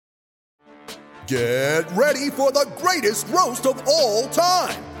Get ready for the greatest roast of all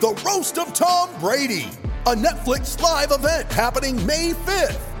time, the Roast of Tom Brady, a Netflix live event happening May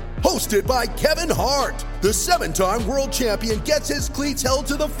 5th. Hosted by Kevin Hart, the 7-time world champion gets his cleats held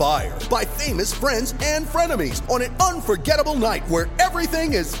to the fire by famous friends and frenemies on an unforgettable night where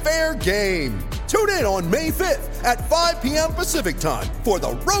everything is fair game. Tune in on May 5th at 5 p.m. Pacific time for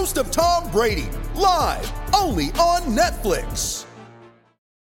the Roast of Tom Brady, live only on Netflix.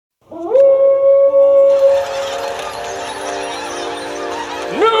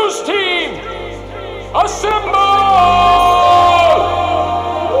 News team, assemble!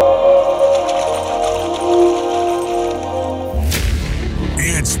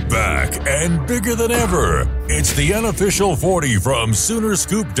 It's back and bigger than ever. It's the unofficial 40 from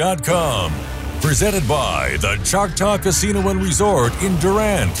Soonerscoop.com. Presented by the Choctaw Casino and Resort in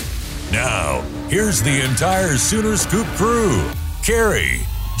Durant. Now, here's the entire Sooner Scoop crew. Carrie,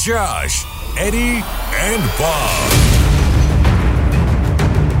 Josh, Eddie, and Bob.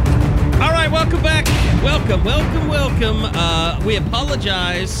 All right, welcome back. Welcome. We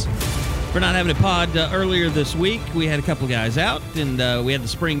apologize for not having a pod earlier this week. We had a couple guys out, and we had the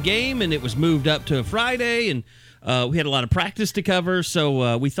spring game, and it was moved up to a Friday, and we had a lot of practice to cover,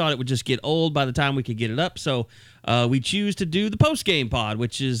 so we thought it would just get old by the time we could get it up. So we choose to do the post-game pod,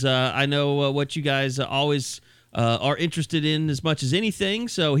 which is, I know, what you guys always are interested in as much as anything.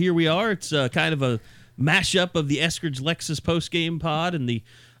 So here we are. It's kind of a mashup of the Eskridge Lexus post-game pod and the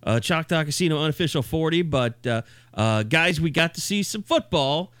Choctaw Casino unofficial 40. But, guys, we got to see some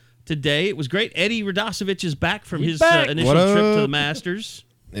football today. It was great. Eddie Radosevich is back from his initial trip to the Masters.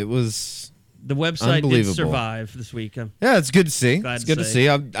 It was the website did survive this week. Yeah, it's good to see. It's good to see.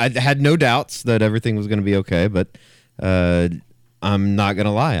 I had no doubts that everything was going to be okay, but I'm not going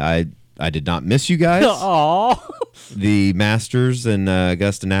to lie. I did not miss you guys. Aww. The Masters and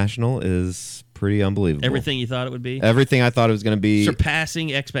Augusta National is pretty unbelievable. Everything you thought it would be? Everything I thought it was going to be.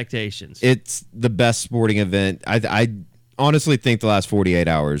 Surpassing expectations. It's the best sporting event. I honestly think the last 48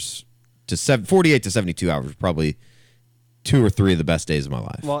 hours to 48 to 72 hours probably 2 or 3 of the best days of my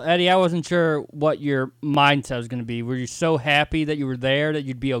life. Well, Eddie, I wasn't sure what your mindset was going to be. Were you so happy that you were there that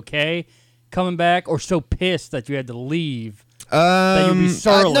you'd be okay coming back, or so pissed that you had to leave that you'd be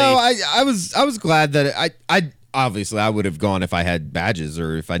surly? No, I was glad that I obviously I would have gone if I had badges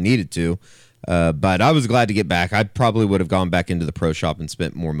or if I needed to, but I was glad to get back. I probably would have gone back into the pro shop and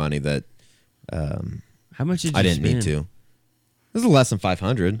spent more money that how much did you I didn't spend? need to. It was less than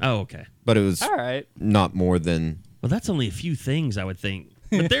 500. Oh, okay. But it was all right. Not more than. Well, that's only a few things, I would think.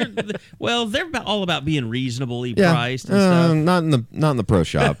 But they're all about being reasonably priced and stuff. Not in the pro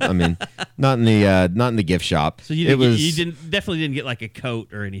shop. I mean, not in the gift shop. So you definitely didn't get like a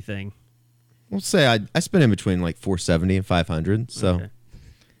coat or anything. We'll say I spent in between like $470 and $500. So okay.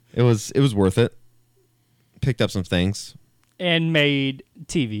 It was worth it. Picked up some things and made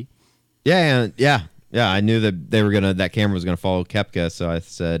TV. Yeah. I knew that that camera was gonna follow Koepka, so I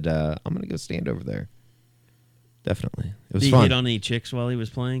said I'm gonna go stand over there. Definitely, it was fun. Did fun. he hit on any chicks while he was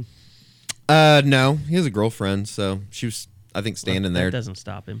playing? No, he has a girlfriend, so she was, I think, standing there. That doesn't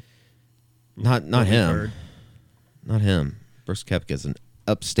stop him. Not him. Not him. Brooks Koepka is an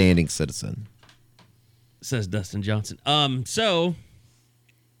upstanding citizen. Says Dustin Johnson. So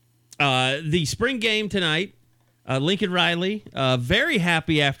the spring game tonight, Lincoln Riley, very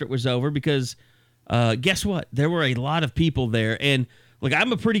happy after it was over because guess what? There were a lot of people there, and look,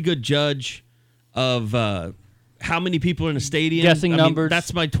 I'm a pretty good judge of how many people are in a stadium. Guessing numbers.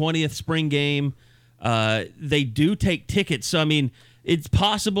 That's my 20th spring game. They do take tickets, so I mean, it's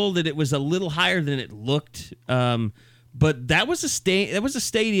possible that it was a little higher than it looked. But that was a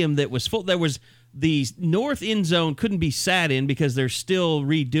stadium that was full. There was the north end zone couldn't be sat in because they're still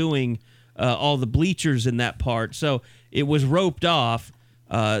redoing all the bleachers in that part. So it was roped off.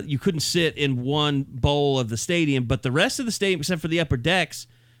 You couldn't sit in one bowl of the stadium, but the rest of the stadium, except for the upper decks,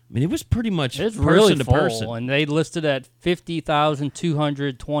 I mean, it was pretty much person really to full, person. And they listed at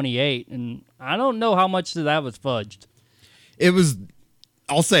 50,228, and I don't know how much of that was fudged. It was.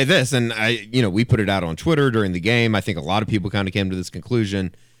 I'll say this, and we put it out on Twitter during the game. I think a lot of people kind of came to this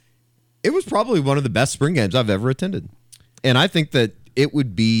conclusion. It was probably one of the best spring games I've ever attended, and I think that it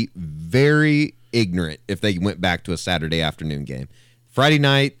would be very ignorant if they went back to a Saturday afternoon game. Friday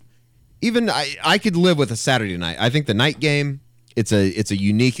night, even I could live with a Saturday night. I think the night game, it's a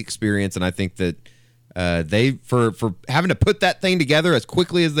unique experience, and I think that they for having to put that thing together as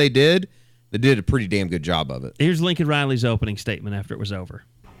quickly as they did a pretty damn good job of it. Here's Lincoln Riley's opening statement after it was over.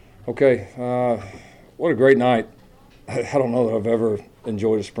 Okay, what a great night. I don't know that I've ever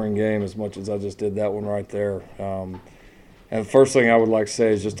enjoyed a spring game as much as I just did that one right there. And the first thing I would like to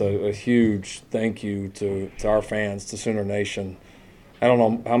say is just a huge thank you to our fans, to Sooner Nation. I don't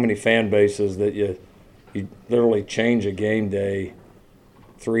know how many fan bases that you literally change a game day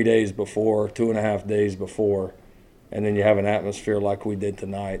 3 days before, 2.5 days before, and then you have an atmosphere like we did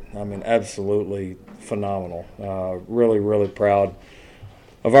tonight. I mean, absolutely phenomenal. Really, really proud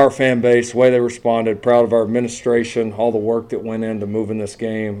of our fan base, the way they responded, proud of our administration, all the work that went into moving this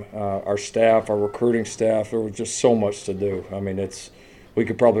game, our staff, our recruiting staff. There was just so much to do. I mean, we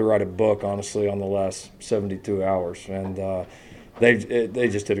could probably write a book, honestly, on the last 72 hours. And they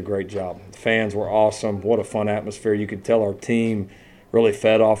just did a great job. The fans were awesome. What a fun atmosphere. You could tell our team really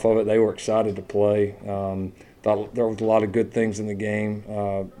fed off of it. They were excited to play. Thought there was a lot of good things in the game.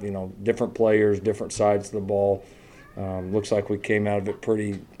 Different players, different sides of the ball. Looks like we came out of it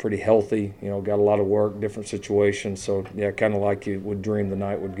pretty healthy. Got a lot of work, different situations. So yeah, kind of like you would dream the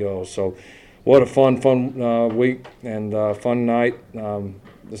night would go. So, what a fun week and fun night.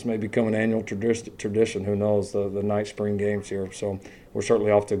 This may become an annual tradition. Who knows? The night spring games here. So we're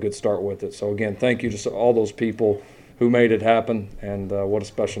certainly off to a good start with it. So again, thank you to all those people who made it happen. And what a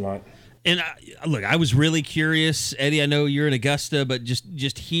special night. And look, I was really curious, Eddie. I know you're in Augusta, but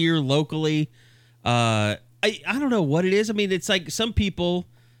just here locally, I don't know what it is. I mean, it's like some people.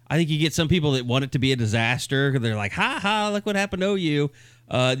 I think you get some people that want it to be a disaster. They're like, "Ha ha! Look what happened to OU."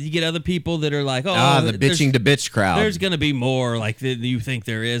 You get other people that are like, "Oh, the bitching to bitch crowd." There's going to be more like than you think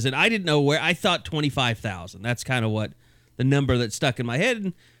there is, and I didn't know where. I thought 25,000. That's kind of what the number that stuck in my head.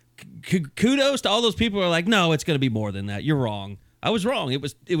 And kudos to all those people who are like, "No, it's going to be more than that." You're wrong. I was wrong. It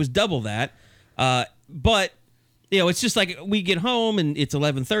was double that. But it's just like we get home and it's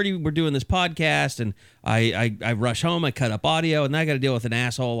 11:30. We're doing this podcast, and I rush home. I cut up audio, and then I got to deal with an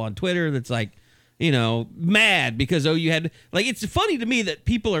asshole on Twitter that's like, mad because OU had it's funny to me that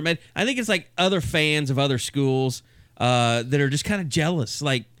people are mad. I think it's like other fans of other schools that are just kind of jealous,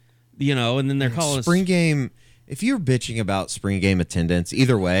 and then they're calling spring game. If you're bitching about spring game attendance,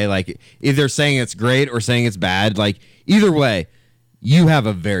 either way, either saying it's great or saying it's bad, either way, you have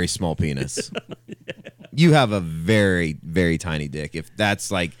a very small penis. You have a very, very tiny dick. If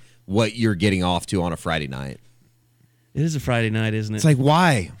that's what you're getting off to on a Friday night. It is a Friday night, isn't it? It's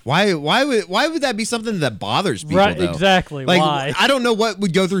why? Why would that be something that bothers people? Right, though? exactly. Why? I don't know what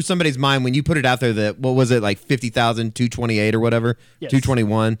would go through somebody's mind when you put it out there that, what was it, 50,000, 228 or whatever? Yes.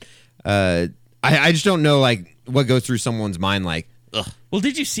 221. I just don't know what goes through someone's mind ugh. Well,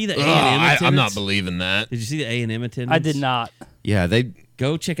 did you see the A&M attendance? I'm not believing that. Did you see the A&M attendance? I did not. Yeah, they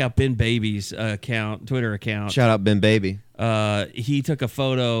go check out Ben Baby's Twitter account. Shout out Ben Baby. He took a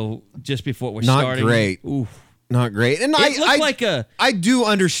photo just before we're not starting. Great. Oof. Not great. And I do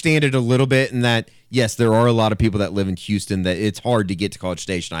understand it a little bit in that, yes, there are a lot of people that live in Houston that it's hard to get to College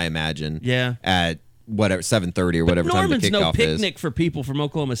Station, I imagine. Yeah. At whatever 7:30 or whatever time the kickoff is. Norman's no picnic for people from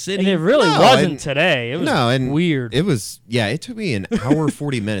Oklahoma City. And it really wasn't today. It was weird. It was, it took me an hour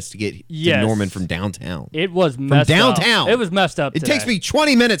 40 minutes to get to Norman from downtown. It was messed downtown. up. It was messed up It takes me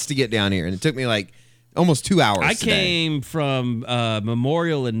 20 minutes to get down here, and it took me almost 2 hours I came from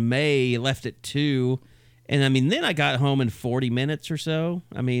Memorial in May, left at 2, and then I got home in 40 minutes or so.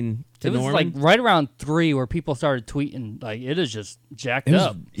 It was Norman. Right around 3 where people started tweeting, it is just jacked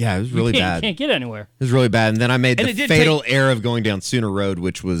up. Yeah, it was really bad. You can't get anywhere. It was really bad. And then I made the fatal error of going down Sooner Road,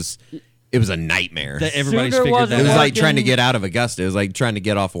 which was a nightmare. Everybody's figured that out. It was like trying to get out of Augusta. It was like trying to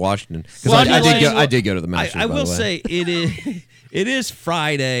get off Washington. Because I did go to the Masters. I will say it is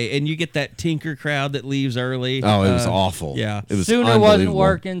Friday, and you get that Tinker crowd that leaves early. Oh, it was awful. Yeah, it was Sooner wasn't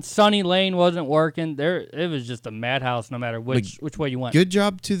working. Sunny Lane wasn't working. It was just a madhouse, no matter which way you went. Good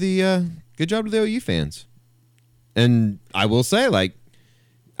job to the OU fans. And I will say,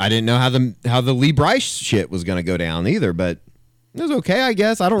 I didn't know how the Lee Bryce shit was going to go down either, but it was okay, I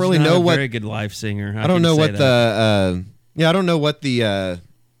guess. I don't really know what. Very good live singer. I don't know what the. I don't know what the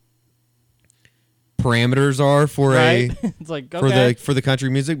parameters are for it's for the country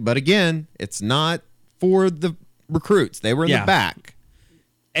music, but again, it's not for the recruits. They were in the back.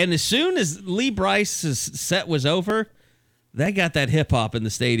 And as soon as Lee Bryce's set was over, they got that hip hop in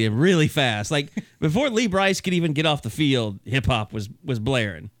the stadium really fast. Before Lee Bryce could even get off the field, hip hop was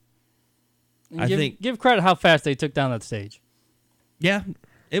blaring. Give credit how fast they took down that stage. Yeah,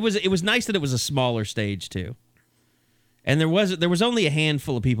 it was nice that it was a smaller stage too, and there was only a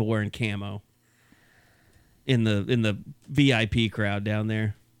handful of people wearing camo in the VIP crowd down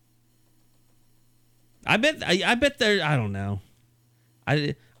there. I bet there. I don't know.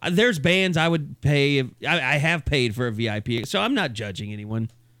 There's bands I would pay. I have paid for a VIP, so I'm not judging anyone.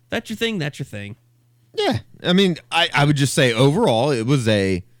 That's your thing. That's your thing. Yeah, I would just say overall it was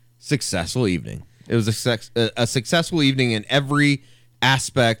a successful evening. It was a successful evening in every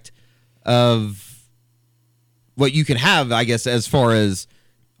aspect of what you can have, I guess, as far as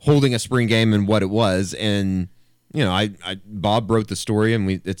holding a spring game and what it was. And Bob wrote the story,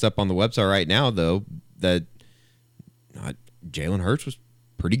 and it's up on the website right now, though, that Jalen Hurts was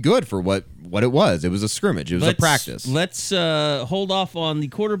pretty good for what it was. It was a scrimmage. It was a practice. Let's hold off on the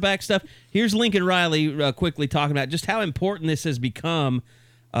quarterback stuff. Here's Lincoln Riley quickly talking about just how important this has become.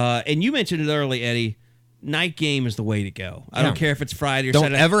 And you mentioned it early, Eddie. Night game is the way to go. I don't care if it's Friday or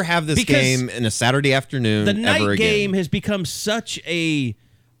Saturday. Don't ever have this game in a Saturday afternoon. The night ever game again. has become such a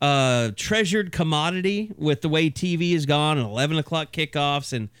treasured commodity with the way TV has gone and 11 o'clock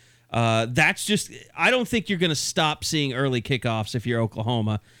kickoffs. And that's just, I don't think you're going to stop seeing early kickoffs if you're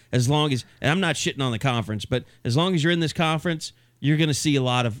Oklahoma, as long as, and I'm not shitting on the conference, but as long as you're in this conference, you're going to see a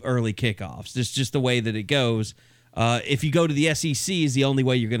lot of early kickoffs. It's just the way that it goes. If you go to the SEC is the only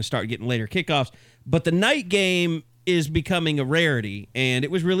way you're going to start getting later kickoffs. But the night game is becoming a rarity, and it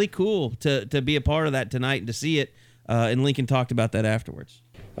was really cool to be a part of that tonight and to see it. And Lincoln talked about that afterwards.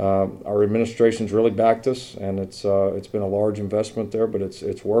 Our administration's really backed us, and it's been a large investment there, but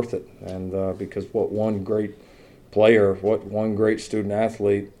it's worth it. And because what one great player, what one great student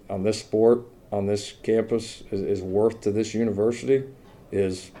athlete on this sport, on this campus is worth to this university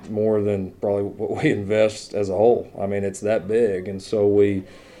is more than probably what we invest as a whole. I mean, it's that big, and so we,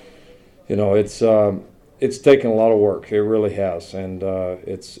 it's taken a lot of work. It really has, and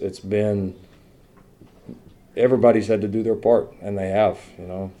it's been. Everybody's had to do their part, and they have.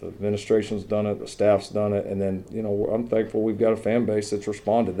 The administration's done it, the staff's done it, and then I'm thankful we've got a fan base that's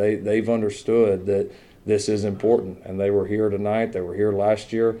responded. They've understood that this is important, and they were here tonight. They were here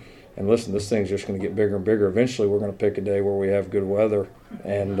last year, and listen, this thing's just going to get bigger and bigger. Eventually, we're going to pick a day where we have good weather,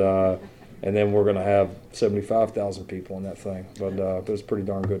 and then we're going to have 75,000 people in that thing. But it was pretty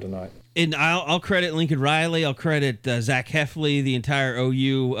darn good tonight. And I'll credit Lincoln Riley. I'll credit Zach Heffley, the entire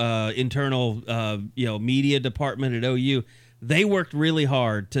OU internal media department at OU. They worked really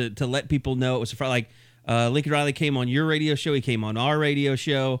hard to let people know it was a Friday. Like Lincoln Riley came on your radio show. He came on our radio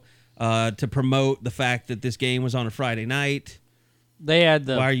show to promote the fact that this game was on a Friday night. They had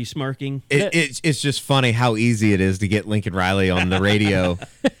the. Why are you smirking? It's just funny how easy it is to get Lincoln Riley on the radio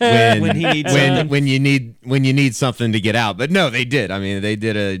when he needs something. when you need something to get out. But no, they did. I mean, they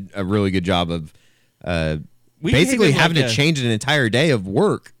did a really good job of basically having to change an entire day of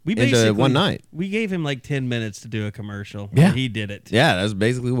work into one night. We gave him like 10 minutes to do a commercial. Yeah, and he did it. Yeah, that's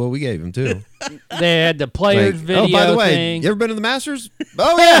basically what we gave him too. They had the players video. Oh, by the way, thing. you ever been to the Masters?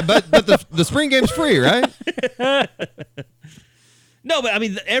 Oh yeah, but the spring game's free, right? No, but I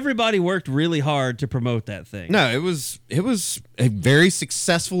mean, everybody worked really hard to promote that thing. No, it was a very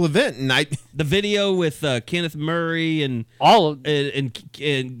successful event, and the video with Kenneth Murray and all of and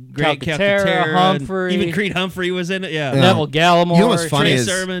Greg Calcaterra, Humphrey, even Creed Humphrey was in it. Yeah, Neville Gallimore, You know what's funny Trey is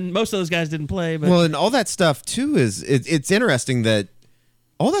Sermon. Most of those guys didn't play, but well, and all that stuff too is it's interesting that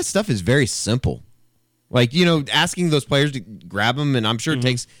all that stuff is very simple. Like asking those players to grab them, and I'm sure it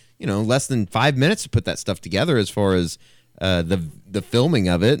takes less than 5 minutes to put that stuff together as far as the filming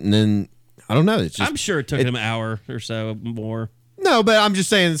of it, and then I don't know. It's just, I'm sure it took him an hour or so more. No, but I'm just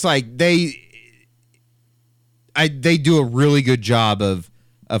saying it's like they do a really good job of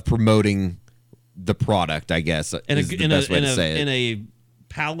promoting the product. I guess is the best way to say it. In a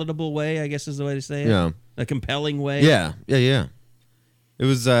palatable way, I guess is the way to say it. Yeah, a compelling way. Yeah. It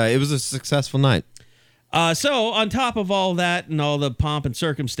was a successful night. So on top of all that and all the pomp and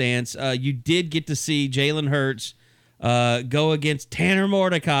circumstance, you did get to see Jalen Hurts go against Tanner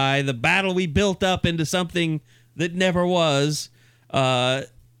Mordecai, the battle we built up into something that never was. And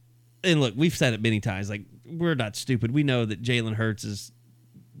look, we've said it many times. Like, we're not stupid. We know that Jalen Hurts is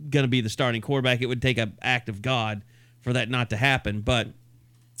going to be the starting quarterback. It would take an act of God for that not to happen. But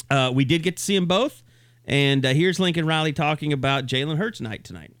we did get to see them both. And here's Lincoln Riley talking about Jalen Hurts' night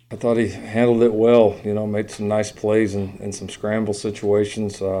tonight. I thought he handled it well, made some nice plays in some scramble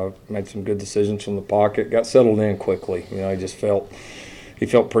situations, made some good decisions from the pocket, got settled in quickly. He just felt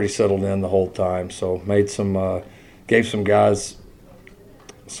pretty settled in the whole time. So gave some guys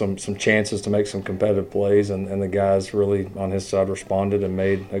some chances to make some competitive plays, and the guys really on his side responded and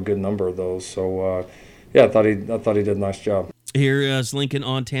made a good number of those. So I thought he did a nice job. Here is Lincoln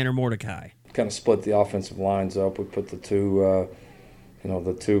on Tanner Mordecai. Kind of split the offensive lines up. We put the two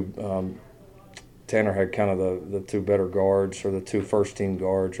Tanner had kind of the two better guards, or the two first-team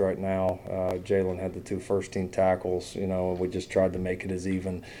guards right now. Jalen had the two first-team tackles, and we just tried to make it as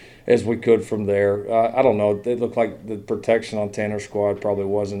even as we could from there. I don't know. It looked like the protection on Tanner's squad probably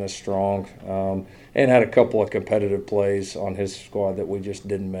wasn't as strong, and had a couple of competitive plays on his squad that we just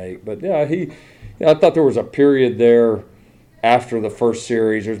didn't make. But, yeah, I thought there was a period there after the first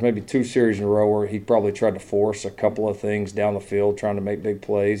series. There's maybe two series in a row where he probably tried to force a couple of things down the field, trying to make big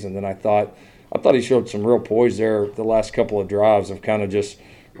plays. And then I thought he showed some real poise there the last couple of drives of kind of just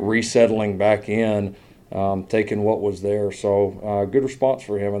resettling back in, taking what was there. So good response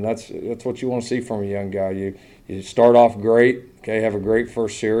for him, and that's what you want to see from a young guy. You start off great, okay, have a great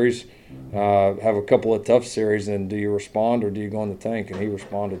first series, have a couple of tough series, and do you respond or do you go in the tank? And he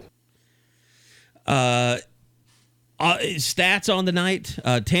responded. Stats on the night: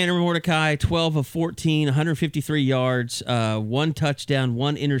 Tanner Mordecai, 12 of 14, 153 yards, 1 touchdown,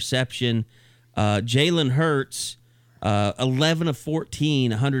 1 interception. Jalen Hurts, 11 of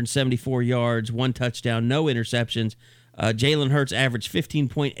 14, 174 yards, 1 touchdown, no interceptions. Jalen Hurts averaged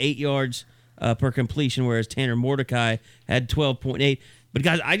 15.8 yards per completion, whereas Tanner Mordecai had 12.8. But,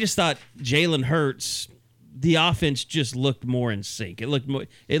 guys, I just thought Jalen Hurts, the offense just looked more in sync. It looked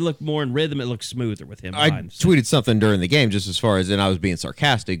more in rhythm. It looked smoother with him. I tweeted something during the game just as far as, and I was being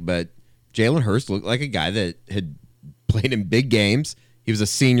sarcastic, but Jalen Hurts looked like a guy that had played in big games. He was a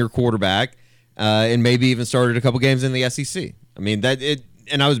senior quarterback, and maybe even started a couple games in the SEC. I mean,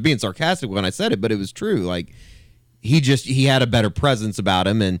 and I was being sarcastic when I said it, but it was true. Like, he had a better presence about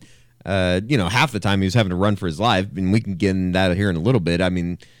him, and half the time he was having to run for his life, and we can get into that here in a little bit. I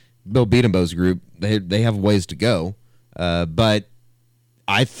mean, Bill Beatenbow's group, they have ways to go, but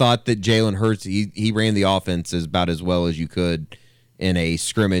I thought that Jalen Hurts, he ran the offense about as well as you could in a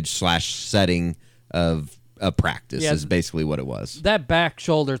scrimmage / setting of a practice, is basically what it was. That back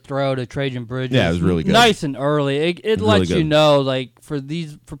shoulder throw to Trajan Bridges, it was really good, nice and early. It lets you know, like, for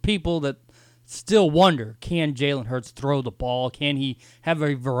people that still wonder, can Jalen Hurts throw the ball? Can he have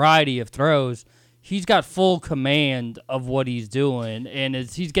a variety of throws? He's got full command of what he's doing, and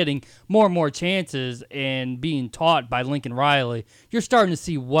as he's getting more and more chances and being taught by Lincoln Riley, you're starting to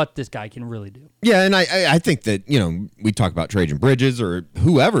see what this guy can really do. Yeah, and I think that, we talk about Trajan Bridges or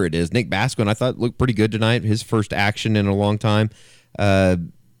whoever it is, Nick Basquin, I thought looked pretty good tonight, his first action in a long time.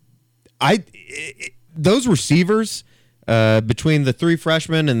 Those receivers, between the 3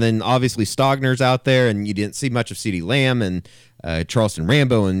 freshmen and then obviously Stogner's out there, and you didn't see much of CeeDee Lamb and Charleston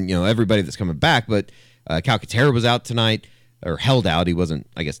Rambo and everybody that's coming back, but Calcaterra was out tonight, or held out. He wasn't,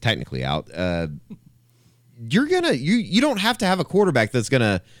 I guess, technically out. You don't have to have a quarterback that's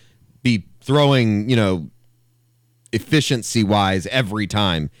gonna be throwing efficiency wise every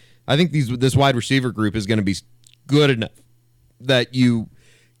time. I think this wide receiver group is going to be good enough that you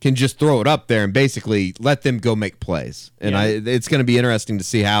can just throw it up there and basically let them go make plays. And it's going to be interesting to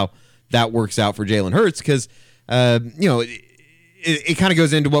see how that works out for Jalen Hurts, because it kind of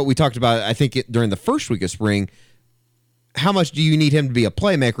goes into what we talked about, I think, during the first week of spring. How much do you need him to be a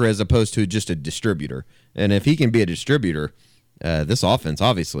playmaker as opposed to just a distributor? And if he can be a distributor, this offense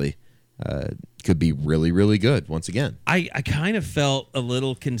obviously could be really, really good once again. I kind of felt a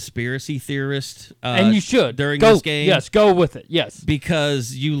little conspiracy theorist. And you should. During this game. Yes, go with it. Yes.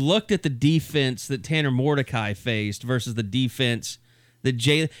 Because you looked at the defense that Tanner Mordecai faced versus the defense that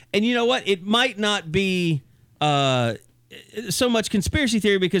Jalen. And you know what? It might not be so much conspiracy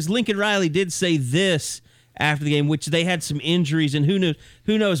theory, because Lincoln Riley did say this after the game, which they had some injuries, and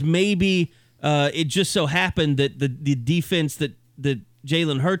who knows, maybe it just so happened that the defense that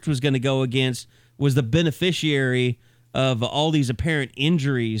Jalen Hurts was going to go against was the beneficiary of all these apparent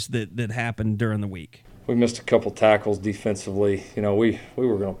injuries that happened during the week. We missed a couple tackles defensively. We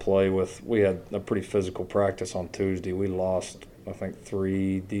were going to play with – we had a pretty physical practice on Tuesday. We lost, I think,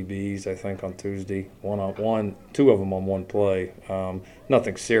 3 DBs, on Tuesday. 2 of them on one play.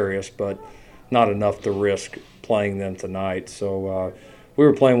 Nothing serious, but not enough to risk playing them tonight. So we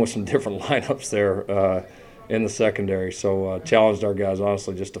were playing with some different lineups there in the secondary. So challenged our guys,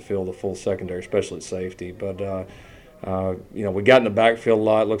 honestly, just to fill the full secondary, especially at safety. But, we got in the backfield a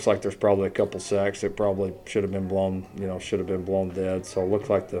lot. It looks like there's probably a couple sacks that probably should have been blown dead. So it looked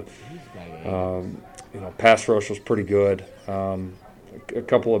like the pass rush was pretty good. A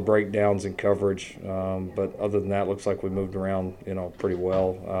couple of breakdowns in coverage, but other than that, it looks like we moved around, pretty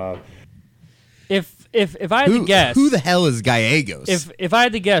well. If I had to guess, who the hell is Gallegos? If I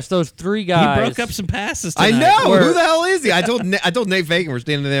had to guess, those 3 guys, he broke up some passes tonight. I know. Who the hell is he? I told Nate Fagan, we're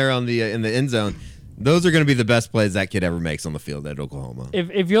standing there on the in the end zone. Those are going to be the best plays that kid ever makes on the field at Oklahoma.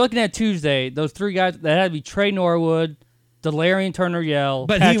 If you're looking at Tuesday, those 3 guys, that had to be Trey Norwood, Delarian Turner-Yell,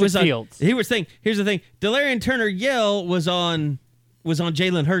 but Patrick Fields. Here's the thing. Delarian Turner-Yell was on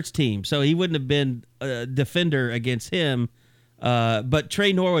Jalen Hurts' team, so he wouldn't have been a defender against him. But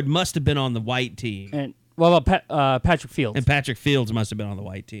Trey Norwood must have been on the white team. And what about Patrick Fields? And Patrick Fields must have been on the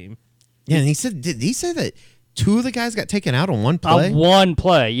white team. Yeah, and did he say that 2 of the guys got taken out on one play? One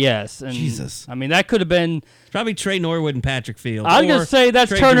play, yes. And, Jesus. I mean, that could have been... It's probably Trey Norwood and Patrick Fields. I was going to say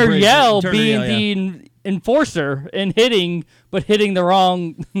that's Turner-Yell being the enforcer and hitting the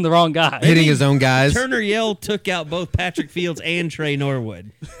wrong guy. Hitting his own guys. Turner-Yell took out both Patrick Fields and Trey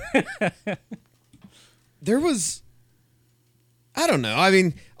Norwood. There was... I don't know. I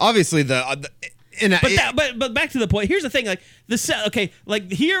mean, obviously but back to the point. Here's the thing.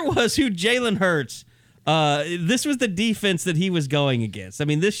 Here was who Jalen Hurts. This was the defense that he was going against. I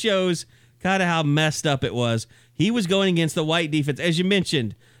mean, this shows kind of how messed up it was. He was going against the white defense, as you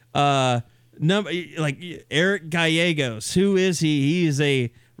mentioned. Eric Gallegos. Who is he? He is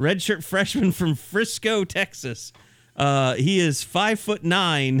a redshirt freshman from Frisco, Texas. He is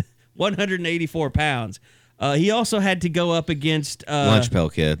 5'9", 184 pounds. He also had to go up against Lunch Pail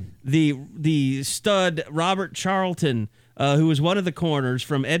Kid, the stud Robert Charlton, who was one of the corners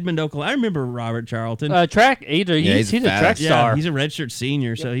from Edmond, Oklahoma. I remember Robert Charlton. He's a track star. He's a redshirt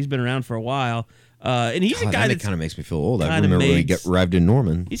senior, so he's been around for a while. And he's a guy that kind of makes me feel old. I remember when he arrived in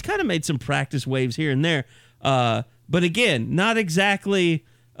Norman. He's kind of made some practice waves here and there, but again, not exactly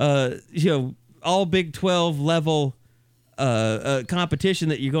all Big 12 level competition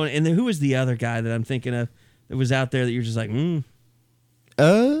that you're going. And then who is the other guy that I'm thinking of that was out there that you're just like, I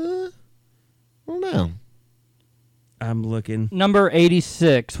don't know. I'm looking. Number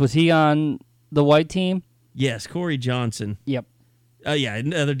 86, was he on the white team? Yes, Corey Johnson. Yep. Yeah,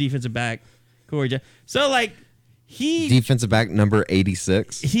 another defensive back, Corey Johnson. So defensive back number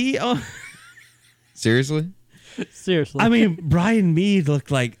 86. Seriously. I mean, Brian Meade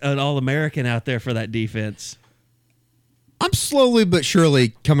looked like an All-American out there for that defense. I'm slowly but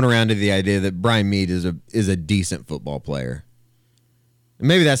surely coming around to the idea that Brian Meade is a decent football player.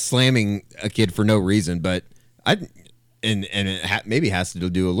 Maybe that's slamming a kid for no reason, but maybe it has to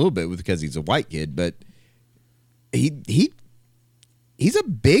do a little bit with because he's a white kid, but he's a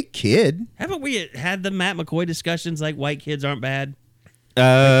big kid. Haven't we had the Matt McCoy discussions like white kids aren't bad? Give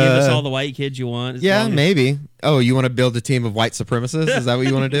us all the white kids you want. Maybe. Oh, you want to build a team of white supremacists? Is that what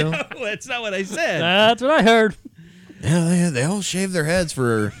you want to do? No, that's not what I said. That's what I heard. Yeah, they all shave their heads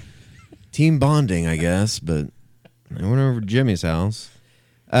for team bonding, I guess, but I went over to Jimmy's house.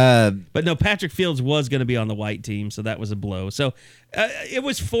 But no, Patrick Fields was going to be on the white team, so that was a blow. So it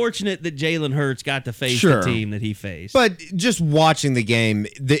was fortunate that Jalen Hurts got to face the team that he faced. But just watching the game,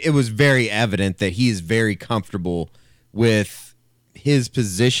 it was very evident that he is very comfortable with his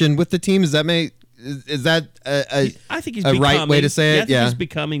position with the team. Is that I think he's a right way to say it? I think he's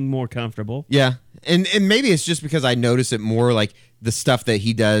becoming more comfortable. Yeah. And maybe it's just because I notice it more, like the stuff that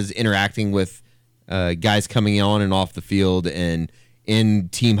he does interacting with guys coming on and off the field and in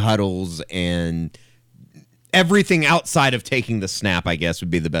team huddles and everything outside of taking the snap, I guess would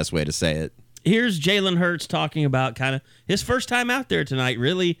be the best way to say it. Here's Jalen Hurts talking about kind of his first time out there tonight,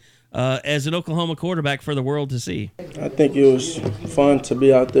 really, as an Oklahoma quarterback for the world to see. I think it was fun to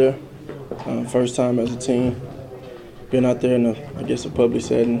be out there, first time as a team. Been out there in a public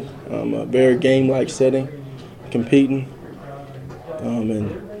setting, a very game-like setting, competing,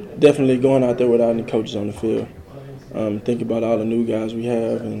 and definitely going out there without any coaches on the field. Think about all the new guys we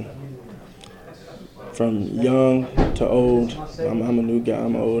have, and from young to old. I'm a new guy.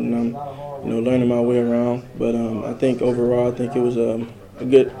 I'm old, and I'm learning my way around. But I think overall, it was a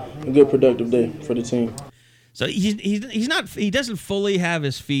good productive day for the team. So he doesn't fully have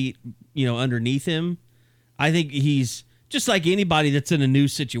his feet underneath him. I think he's just like anybody that's in a new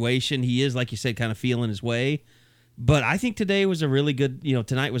situation. He is, like you said, kind of feeling his way. But I think today was a really good,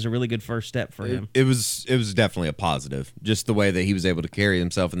 tonight was a really good first step for him. It was definitely a positive, just the way that he was able to carry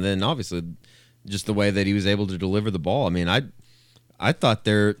himself, and then obviously just the way that he was able to deliver the ball. I mean, I thought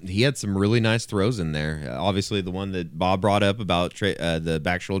he had some really nice throws in there. Obviously, the one that Bob brought up about the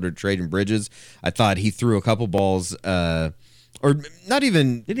back shoulder Traden Bridges, I thought he threw a couple balls. Or not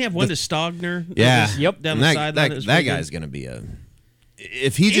even. Didn't he have one to Stogner? Yeah. Down the sideline. That guy's going to be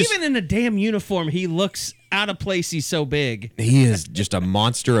if he just. Even in a damn uniform, he looks out of place. He's so big. He is just a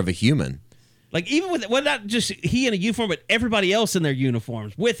monster of a human. Like, even with, well, not just he in a uniform, but everybody else in their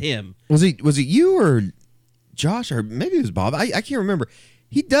uniforms with him. Was it you or Josh, or maybe it was Bob? I can't remember.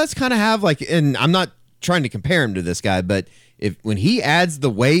 He does kind of have and I'm not trying to compare him to this guy, but when he adds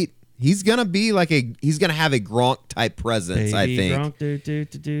the weight, he's gonna be he's gonna have a Gronk type presence. Baby I think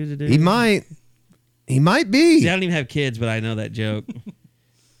Gronk, he might. He might be. See, I don't even have kids, but I know that joke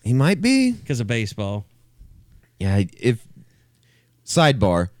He might be. because of baseball. Yeah.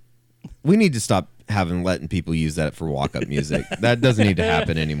 Sidebar, we need to stop letting people use that for walk-up music. That doesn't need to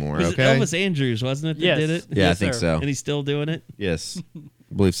happen anymore. Was Okay. it Elvis Andrews, wasn't it, that Yes. did it? Yeah, I Yes, think sir. so. And he's still doing it? Yes, I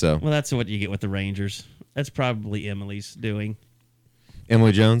believe so. Well, that's what you get with the Rangers. That's probably Emily's doing.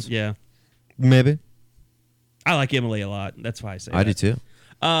 Emily Jones, Yeah. maybe. I like Emily a lot. That's why I say I that. do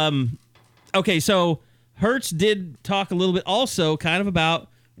too. Okay, so Hertz did talk a little bit also kind of about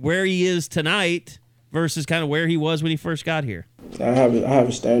where he is tonight versus kind of where he was when he first got here. I have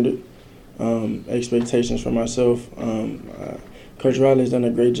a standard, expectations for myself. Coach Riley's done a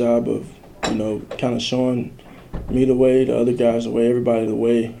great job of, kind of showing me the way, the other guys the way, everybody the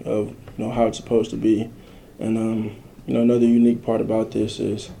way of, how it's supposed to be. And, another unique part about this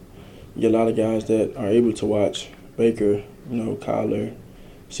is you get a lot of guys that are able to watch Baker, Kyler,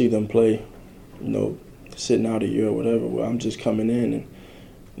 see them play, sitting out a year or whatever. Well, I'm just coming in and,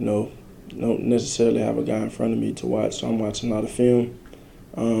 don't necessarily have a guy in front of me to watch. So I'm watching a lot of film.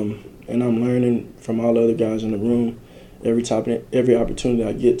 And I'm learning from all the other guys in the room every opportunity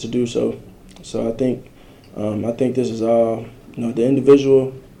I get to do so. So I think this is all, the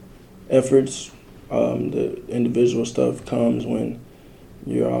individual efforts, the individual stuff comes when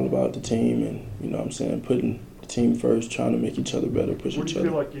you're all about the team and, putting the team first, trying to make each other better, push each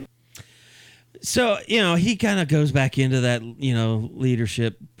other. So, he kind of goes back into that,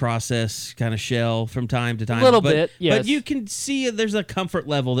 leadership process kind of shell from time to time. A little bit, yes. But you can see there's a comfort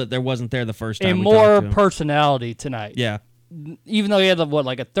level that there wasn't there the first time And we more talked to him. personality tonight. Yeah. Even though he had,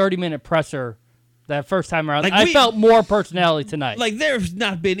 like a 30-minute presser that first time around, Like, I we- felt more personality tonight. Like, there's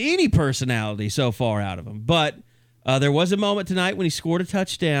not been any personality so far out of him. But there was a moment tonight when he scored a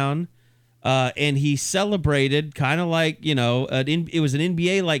touchdown, and he celebrated kind of like, it was an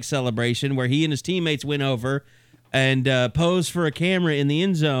NBA-like celebration where he and his teammates went over and posed for a camera in the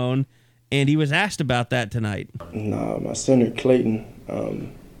end zone, and he was asked about that tonight. Nah, my center, Clayton,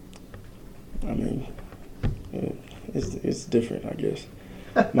 it's different, I guess.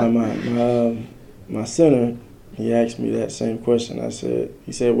 My center, he asked me that same question.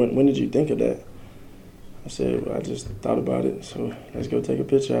 He said, when did you think of that? I said, well, I just thought about it, so let's go take a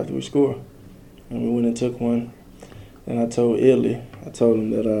picture after we score. And we went and took one. Then I told him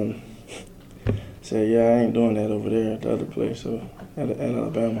that, said, yeah, I ain't doing that over there at the other place, so at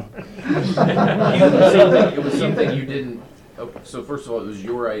Alabama. It was something you didn't. So first of all, it was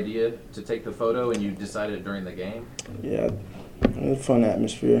your idea to take the photo, and you decided it during the game. Yeah, it was a fun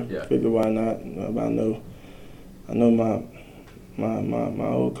atmosphere. Yeah. Figure why not? I know my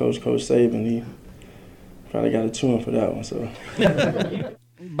old coach Saban. He probably got a tune for that one. So.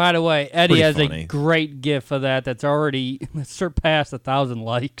 By the way, Eddie Pretty has funny. a great GIF of that's already surpassed 1,000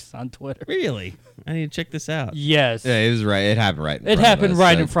 likes on Twitter. Really? I need to check this out. Yes. Yeah, it was right. It happened right. It happened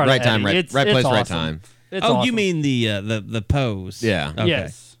right in front of right time, Eddie. right It's place, right awesome. time. It's You awesome. mean the pose? Yeah. Okay.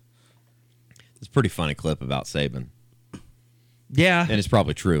 Yes. It's a pretty funny clip about Saban, Yeah. and it's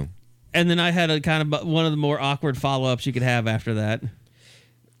probably true. And then I had a kind of one of the more awkward follow-ups you could have after that.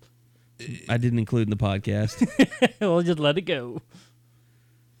 I didn't include in the podcast. We'll just let it go.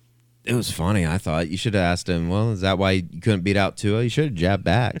 It was funny. I thought you should have asked him. Well, is that why you couldn't beat out Tua? You should have jabbed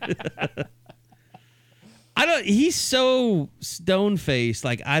back. He's so stone-faced.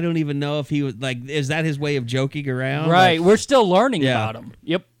 Like, I don't even know if he was, like, is that his way of joking around? Right. Like, We're still learning Yeah. about him.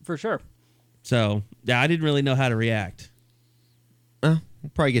 Yep, for sure. so, yeah, I didn't really know how to react. We'll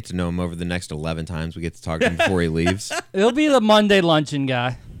probably get to know him over the next 11 times we get to talk to him before he leaves. He'll be the Monday luncheon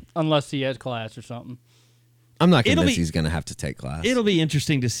guy, unless he has class or something. I'm not It'll convinced be- he's going to have to take class. It'll be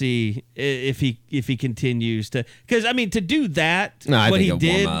interesting to see if he continues to, because I mean, to do that, No, I what think he he'll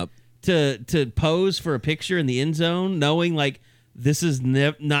did warm up. to pose for a picture in the end zone, knowing like this is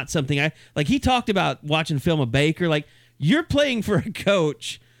not something he talked about watching film of Baker. Like, you're playing for a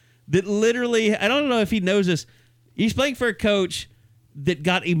coach that literally, I don't know if he knows this, he's playing for a coach that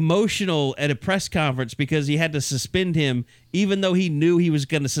got emotional at a press conference because he had to suspend him, even though he knew he was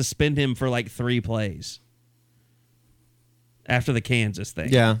going to suspend him for like 3 plays after the Kansas thing.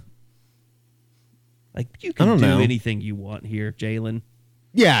 Yeah. Like, you I can don't do know. anything you want here, Jalen.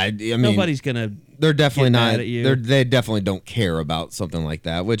 Yeah, I mean, Nobody's going to. they're definitely get mad not. at you. They definitely don't care about something like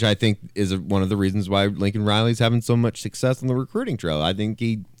that, which I think is one of the reasons why Lincoln Riley's having so much success on the recruiting trail. I think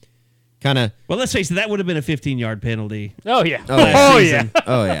he kind of. Well, let's face it, that would have been a 15-yard penalty. Oh, yeah. Oh, yeah.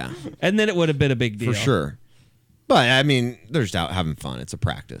 Oh yeah, And then it would have been a big deal. for sure. But I mean, they're just out having fun. It's a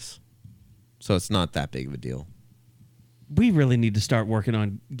practice, so it's not that big of a deal. We really need to start working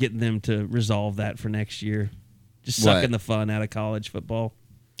on getting them to resolve that for next year. Just What? sucking the fun out of college football.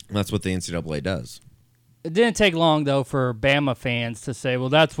 That's what the NCAA does. It didn't take long, though, for Bama fans to say, well,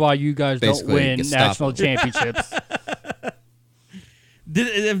 that's why you guys Basically, don't win national championships.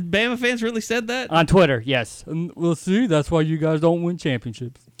 Did Bama fans really said that? On Twitter, yes. And we'll see, that's why you guys don't win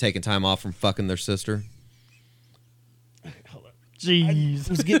championships. Taking time off from fucking their sister. Jeez. I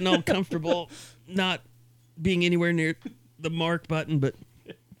was getting all comfortable not being anywhere near the mark button, but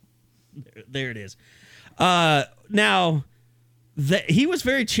there it is. Now, he was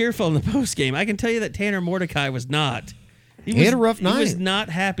very cheerful in the postgame. I can tell you that Tanner Mordecai was not. He had a rough night. He was not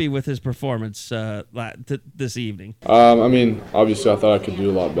happy with his performance this evening. I mean, obviously I thought I could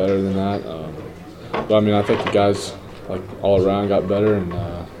do a lot better than that. But, I mean, I think the guys, like, all around got better and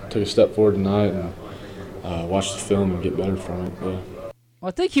took a step forward tonight and watched the film and get better from it. Yeah. Well,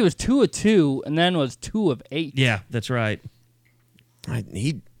 I think he was 2 of 2 and then was 2 of 8. Yeah, that's right.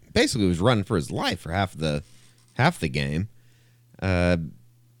 He basically was running for his life for half the game.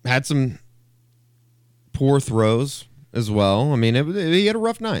 Had some poor throws as well. I mean, he had a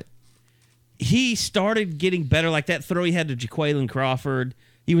rough night. He started getting better, like that throw he had to Jaquaylin Crawford.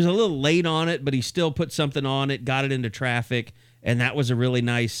 He was a little late on it, but he still put something on it, got it into traffic, and that was a really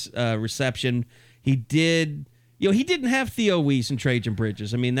nice reception. He didn't have Theo Weiss and Trajan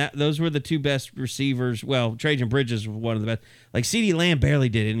Bridges. I mean, those were the two best receivers. Well, Trajan Bridges was one of the best. Like, CeeDee Lamb barely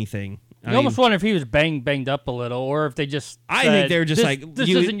did anything. I almost wonder if he was banged up a little, or if they just I think they're just this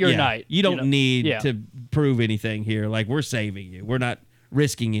isn't your night. You don't need to prove anything here. Like, we're saving you. We're not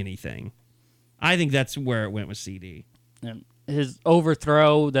risking anything. I think that's where it went with CD. And his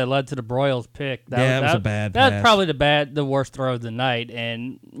overthrow that led to the Broyles pick. That was a bad That's pass. probably the worst throw of the night.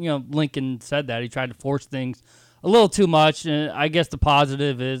 And, Lincoln said that. He tried to force things a little too much. And I guess the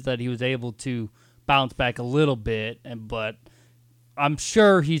positive is that he was able to bounce back a little bit. But I'm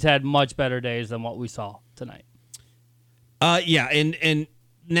sure he's had much better days than what we saw tonight. Yeah, and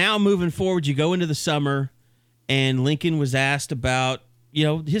now moving forward, you go into the summer, and Lincoln was asked about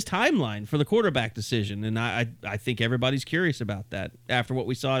his timeline for the quarterback decision, and I think everybody's curious about that after what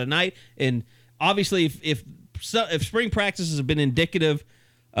we saw tonight. And obviously, if spring practices have been indicative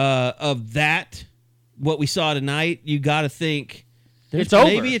of that, what we saw tonight, you got to think there's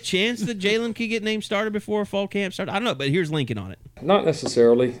maybe a chance that Jalen could get named starter before fall camp started. I don't know, but here's Lincoln on it. Not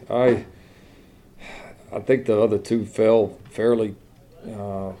necessarily. I think the other two fell fairly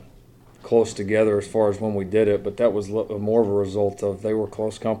close together as far as when we did it, but that was more of a result of they were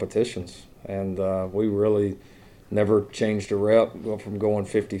close competitions, and we really never changed a rep from going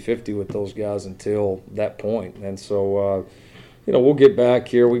 50-50 with those guys until that point. And so, we'll get back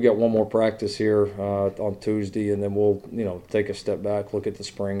here. We got one more practice here on Tuesday, and then we'll, take a step back, look at the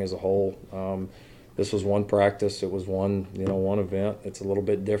spring as a whole. This was one practice. It was one event. It's a little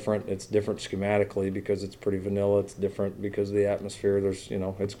bit different. It's different schematically because it's pretty vanilla. It's different because of the atmosphere. There's,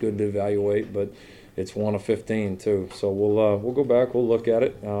 it's good to evaluate, but it's 1 of 15 too. So we'll go back. We'll look at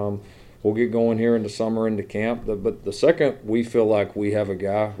it. We'll get going here in the summer into camp. But the second we feel like we have a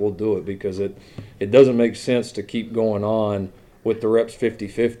guy, we'll do it because it doesn't make sense to keep going on with the reps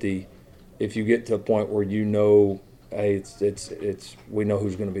 50-50 if you get to a point where hey, it's we know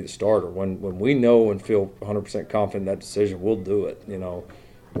who's going to be the starter. When we know and feel 100% confident in that decision, we'll do it.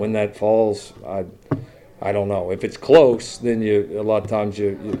 When that falls, I don't know. If it's close, then a lot of times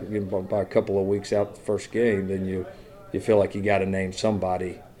you by a couple of weeks out the first game, then you feel like you got to name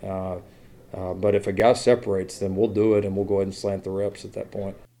somebody. But if a guy separates, then we'll do it and we'll go ahead and slant the reps at that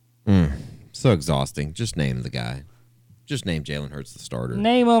point. So exhausting. Just name the guy. Just name Jalen Hurts the starter.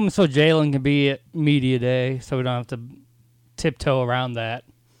 Name him so Jalen can be at media day, so we don't have to tiptoe around that.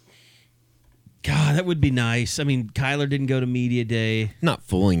 God, that would be nice. I mean, Kyler didn't go to media day. Not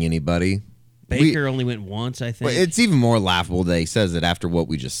fooling anybody. Baker only went once, I think. Well, it's even more laughable that he says it after what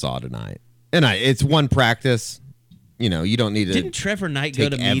we just saw tonight. And it's one practice. You don't need to. Didn't Trevor Knight go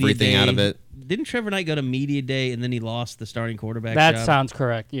to media everything day? Out of it? Didn't Trevor Knight go to media day and then he lost the starting quarterback That job? sounds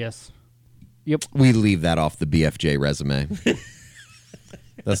correct, yes. Yep. We leave that off the BFJ resume.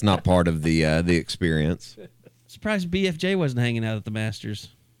 That's not part of the experience. Surprised BFJ wasn't hanging out at the Masters.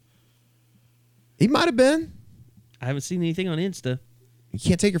 He might have been. I haven't seen anything on Insta. You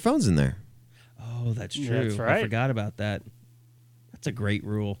can't take your phones in there. Oh, that's true. That's right. I forgot about that. That's a great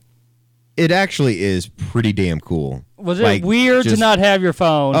rule. It actually is pretty damn cool. Was it weird to not have your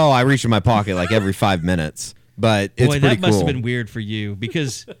phone? Oh, I reach in my pocket like every 5 minutes. But it's pretty cool. Boy, that must have been weird for you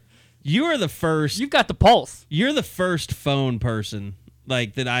because you are the first. You've got the pulse. You're the first phone person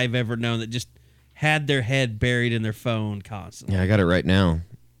that I've ever known that just had their head buried in their phone constantly. Yeah, I got it right now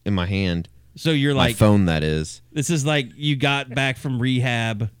in my hand. So you're my phone, that is. This is like you got back from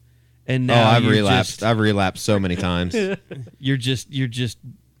rehab, and now I've relapsed. I've relapsed so many times. You're just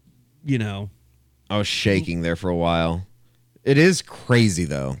I was shaking there for a while. It is crazy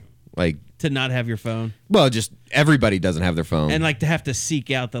though. Like to not have your phone. Well, just everybody doesn't have their phone. And like to have to seek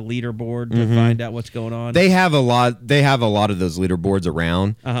out the leaderboard to find out what's going on. They have a lot of those leaderboards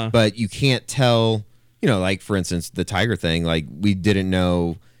around, but you can't tell, like for instance, the Tiger thing, like we didn't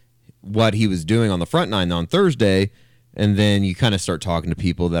know what he was doing on the front nine on Thursday. And then you kind of start talking to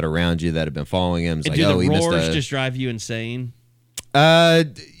people that are around you that have been following him. It's like, do the he roars missed just drive you insane?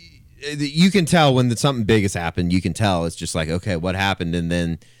 You can tell when something big has happened. You can tell it's just like, okay, what happened? And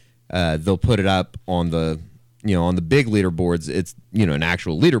then they'll put it up on the on the big leaderboards. It's an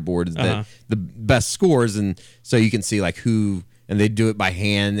actual leaderboard is the best scores, and so you can see like who. And they do it by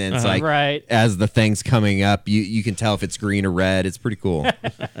hand, and it's like as the thing's coming up, you can tell if it's green or red. It's pretty cool.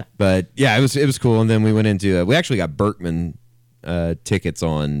 But yeah, it was cool. And then we went into we actually got Berkman tickets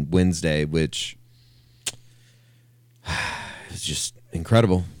on Wednesday, which is just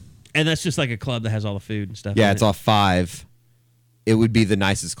incredible. And that's just like a club that has all the food and stuff. Yeah, it's off 5. It would be the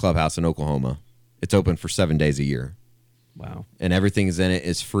nicest clubhouse in Oklahoma. It's open for 7 days a year. Wow. And everything is in it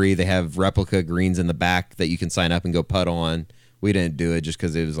is free. They have replica greens in the back that you can sign up and go putt on. We didn't do it just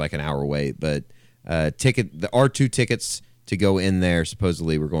because it was like an hour wait, but the R2 tickets to go in there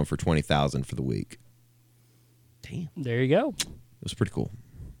supposedly we're going for $20,000 for the week. Damn, there you go. It was pretty cool.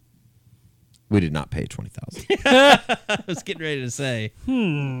 We did not pay $20,000. I was getting ready to say.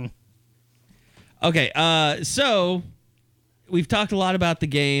 Okay, so we've talked a lot about the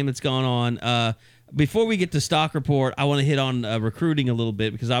game that's gone on. Before we get to Stock Report, I want to hit on recruiting a little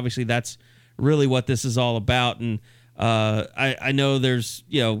bit because obviously that's really what this is all about. And I know there's,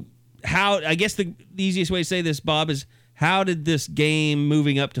 I guess the easiest way to say this, Bob, is how did this game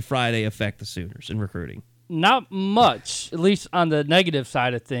moving up to Friday affect the Sooners in recruiting? Not much, at least on the negative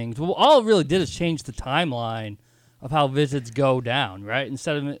side of things. Well, all it really did is change the timeline of how visits go down, right?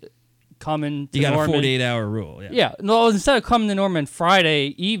 Instead of coming to Norman. You got a 48-hour rule. Yeah. No, instead of coming to Norman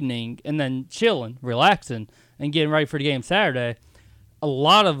Friday evening and then chilling, relaxing, and getting ready for the game Saturday, a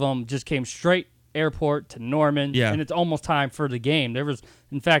lot of them just came straight airport to Norman, and it's almost time for the game. There was,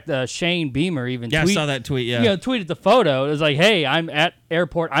 in fact, Shane Beamer even I saw that tweet, tweeted the photo. It was like, hey, I'm at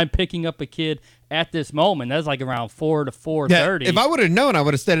airport. I'm picking up a kid at this moment. That's like around 4 to 4:30. If I would have known, I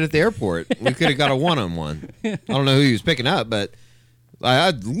would have stayed at the airport. We could have got a one-on-one. I don't know who he was picking up, but I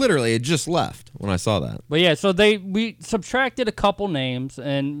literally had just left when I saw that. But yeah, so we subtracted a couple names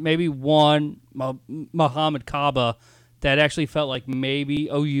and maybe one, Muhammad Kaba, that actually felt like maybe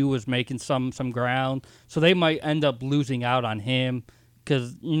OU was making some ground. So they might end up losing out on him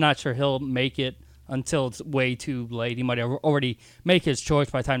because you're not sure he'll make it until it's way too late. He might already make his choice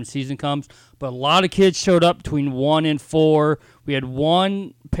by the time the season comes. But a lot of kids showed up between 1 and 4. We had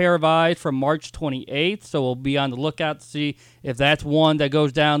one pair of eyes from March 28th, so we'll be on the lookout to see if that's one that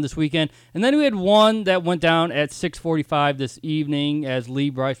goes down this weekend. And then we had one that went down at 6:45 this evening as Lee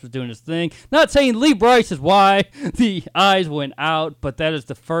Brice was doing his thing. Not saying Lee Brice is why the eyes went out, but that is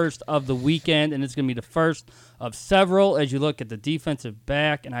the first of the weekend, and it's going to be the first of several as you look at the defensive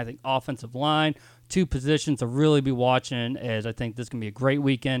back and I think offensive line. 2 positions to really be watching, as I think this is going to be a great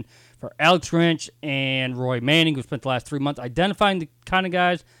weekend for Alex Grinch and Roy Manning, who spent the last 3 months identifying the kind of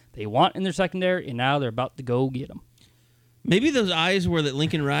guys they want in their secondary, and now they're about to go get them. Maybe those eyes were that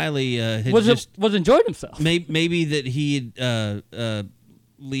Lincoln Riley was enjoying himself. Maybe that he had,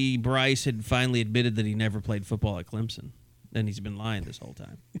 Lee Brice had finally admitted that he never played football at Clemson, and he's been lying this whole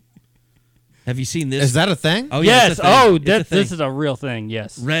time. Have you seen this? Is that a thing? Oh, yeah, yes. Oh, this is a real thing,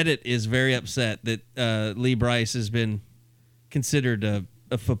 yes. Reddit is very upset that Lee Brice has been considered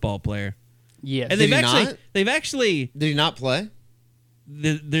a football player. Yes. And they've actually Did he not play?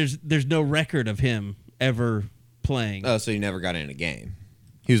 There's no record of him ever playing. Oh, so he never got in a game.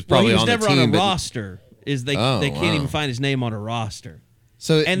 He was probably on the team. He was never on a roster. They can't even find his name on a roster.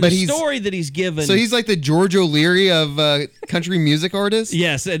 So, and the story that he's given... So he's like the George O'Leary of country music artists?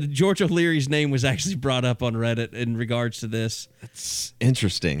 Yes, and George O'Leary's name was actually brought up on Reddit in regards to this. That's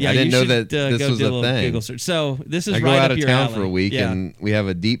interesting. Yeah, I didn't know that this was a thing. Google search. So this is I right go out up of your town alley. for a week and we have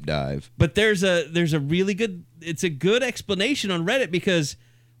a deep dive. But there's a really good... It's a good explanation on Reddit because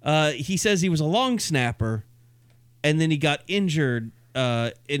he says he was a long snapper and then he got injured.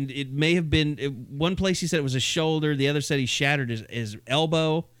 And it may have been one place he said it was his shoulder. The other said he shattered his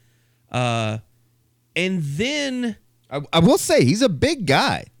elbow. And then I will say he's a big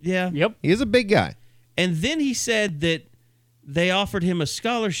guy. Yeah. Yep. He is a big guy. And then he said that they offered him a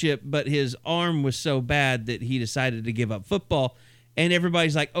scholarship, but his arm was so bad that he decided to give up football. And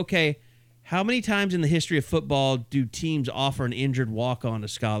everybody's like, okay, how many times in the history of football do teams offer an injured walk-on a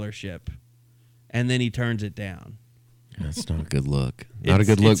scholarship? And then he turns it down. That's not a good look. Not a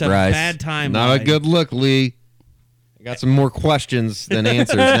good look, it's a Bryce. bad time. Not a good look, Lee. I got some more questions than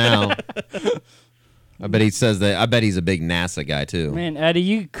answers now. I bet he says that. I bet he's a big NASA guy too. Man, Eddie,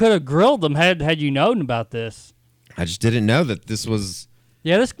 you could have grilled them had you known about this. I just didn't know that this was.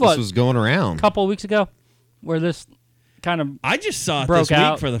 Yeah, this was going around a couple of weeks ago, where this kind of I just saw it broke this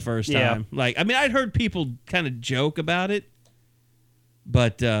out week for the first time. Yeah. Like, I mean, I'd heard people kind of joke about it,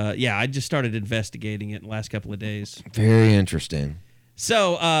 but yeah, I just started investigating it in the last couple of days. Very interesting.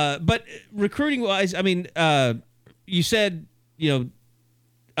 So, but recruiting wise, I mean, you said,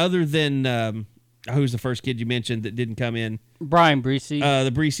 other than who's the first kid you mentioned that didn't come in? Brian Breesy,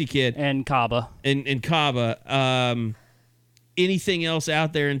 the Breesy kid, and Kaba. And Kaba. Anything else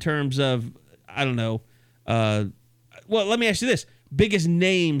out there in terms of, I don't know. Well, let me ask you this: biggest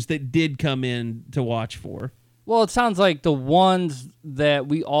names that did come in to watch for. Well, it sounds like the ones that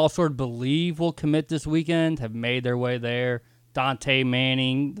we all sort of believe will commit this weekend have made their way there. Dante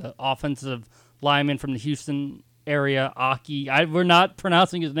Manning, the offensive lineman from the Houston area, Aki. We're not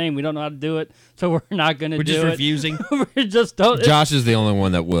pronouncing his name. We don't know how to do it, so we're not going to do it. We're just refusing. We just don't. Josh is the only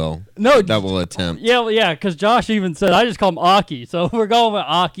one that will. No, that will attempt. Yeah, because Josh even said I just call him Aki, so we're going with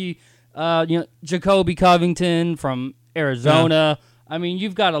Aki. Jacoby Covington from Arizona. Yeah. I mean, you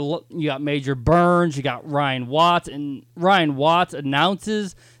got Major Burns, you got Ryan Watts, and Ryan Watts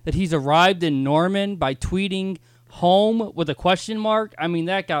announces that he's arrived in Norman by tweeting home with a question mark. I mean,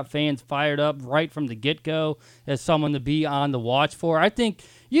 that got fans fired up right from the get-go as someone to be on the watch for. I think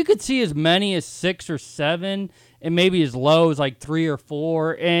you could see as many as 6 or 7 and maybe as low as like 3 or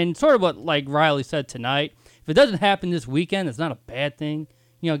 4. And sort of what like Riley said tonight, if it doesn't happen this weekend, it's not a bad thing.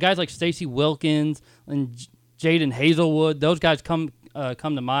 Guys like Stacey Wilkins and Jaden Hazelwood, those guys come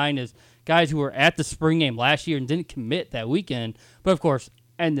to mind as guys who were at the spring game last year and didn't commit that weekend, but of course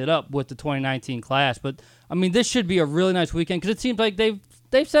ended up with the 2019 class. But I mean, this should be a really nice weekend because it seems like they've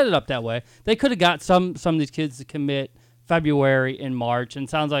set it up that way. They could have got some of these kids to commit February and March, and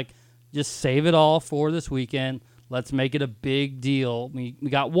it sounds like just save it all for this weekend. Let's make it a big deal. We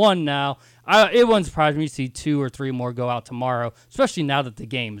got one now. It wouldn't surprise me to see 2 or 3 more go out tomorrow, especially now that the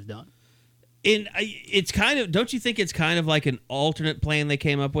game is done. And it's kind of, don't you think it's kind of like an alternate plan they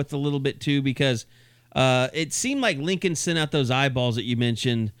came up with a little bit too? Because it seemed like Lincoln sent out those eyeballs that you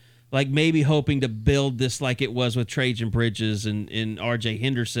mentioned, like maybe hoping to build this like it was with Trajan Bridges and R.J.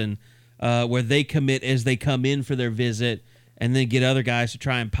 Henderson, where they commit as they come in for their visit and then get other guys to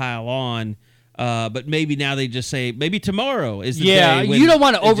try and pile on. But maybe now they just say maybe tomorrow is the day. Yeah, you don't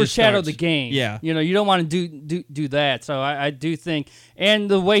want to overshadow the game. Yeah, you don't want to do that. So I do think, and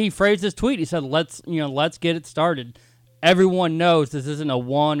the way he phrased his tweet, he said, "Let's get it started." Everyone knows this isn't a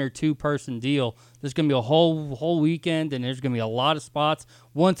 1 or 2 person deal. There's going to be a whole weekend, and there's going to be a lot of spots.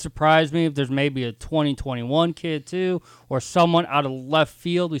 Wouldn't surprise me if there's maybe a 2021 kid too, or someone out of left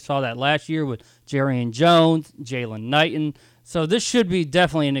field. We saw that last year with Jarian Jones, Jalen Knighton. So this should be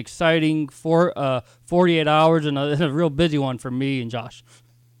definitely an exciting 48 hours and a real busy one for me and Josh.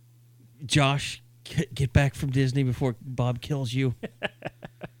 Josh, get back from Disney before Bob kills you.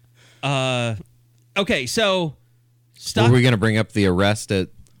 Okay, so... Were we going to bring up the arrest at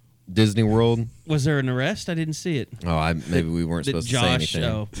Disney World? Was there an arrest? I didn't see it. Oh, maybe we weren't supposed to say anything.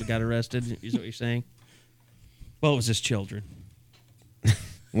 Josh got arrested, is what you're saying? Well, it was his children.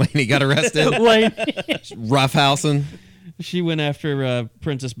 Laney got arrested? Roughhousing? She went after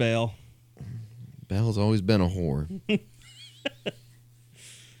Princess Belle. Belle's always been a whore.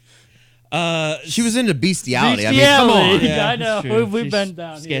 She was into bestiality. I mean, come on. Yeah, I know. We've been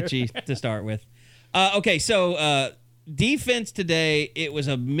down sketchy to start with. Okay, so defense today, it was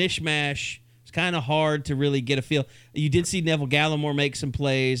a mishmash. It's kind of hard to really get a feel. You did see Neville Gallimore make some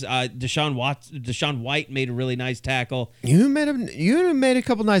plays. Deshaun White made a really nice tackle. You made a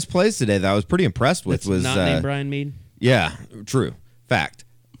couple nice plays today that I was pretty impressed with. That's not named Brian Mead? Yeah, true. Fact.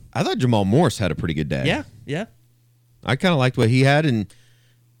 I thought Jamal Morse had a pretty good day. Yeah. I kind of liked what he had, and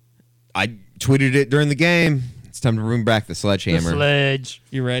I tweeted it during the game. It's time to bring back the sledgehammer. The sledge.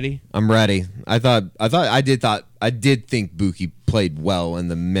 You ready? I'm ready. I did think Buki played well in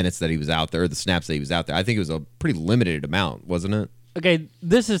the minutes that he was out there, or the snaps that he was out there. I think it was a pretty limited amount, wasn't it? Okay,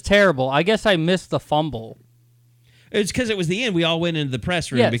 this is terrible. I guess I missed the fumble. It's because it was the end. We all went into the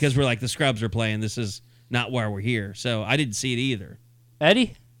press room because we're like, the Scrubs are playing. This is not why we're here. So I didn't see it either.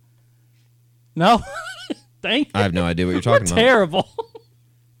 Eddie? No? Thank you. I have no idea what you're talking about. Terrible.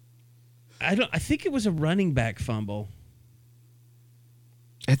 I think it was a running back fumble.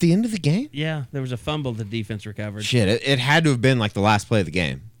 At the end of the game? Yeah, there was a fumble the defense recovered. Shit, it had to have been like the last play of the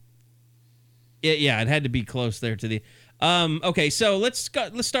game. Yeah, it had to be close there to the... Okay, so let's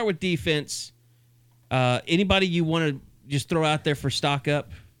start with defense. Anybody you want to just throw out there for stock up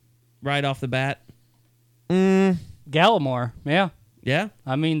right off the bat? Gallimore, yeah. Yeah?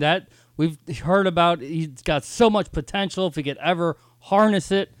 I mean, that we've heard about. He's got so much potential. If he could ever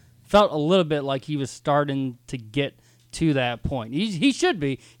harness it, felt a little bit like he was starting to get to that point. He should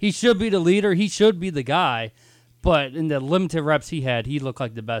be. He should be the leader. He should be the guy. But in the limited reps he had, he looked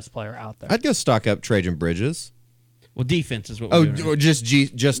like the best player out there. I'd go stock up Trajan Bridges. Well, defense is what we're doing. Or just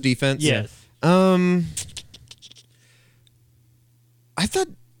defense? Yes. I thought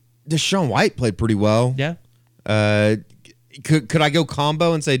Deshaun White played pretty well. Yeah. Could I go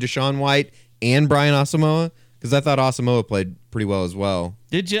combo and say Deshaun White and Brian Asamoah? Because I thought Asamoah played pretty well as well.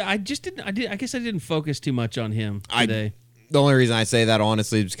 Did you? I just didn't. I guess I didn't focus too much on him today. The only reason I say that,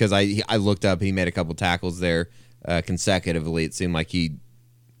 honestly, is because I looked up. He made a couple tackles there consecutively. It seemed like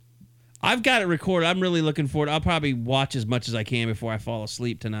I've got it recorded. I'm really looking forward. I'll probably watch as much as I can before I fall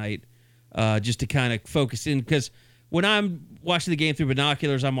asleep tonight, just to kind of focus in. Because when I'm watching the game through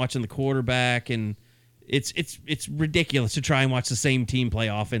binoculars, I'm watching the quarterback, and it's ridiculous to try and watch the same team play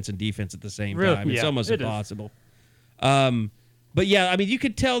offense and defense at the same time. It's almost impossible. But yeah, I mean, you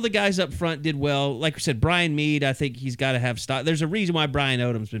could tell the guys up front did well. Like we said, Brian Meade, I think he's got to have stock. There's a reason why Brian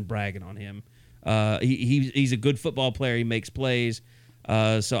Odom's been bragging on him. He's a good football player. He makes plays.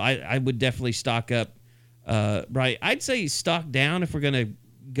 So I would definitely stock up. Right, I'd say stock down if we're gonna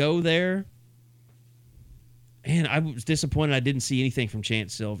go there. And I was disappointed I didn't see anything from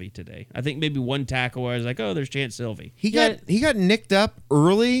Chance Sylvie today. I think maybe one tackle where I was like, oh, there's Chance Sylvie. He got nicked up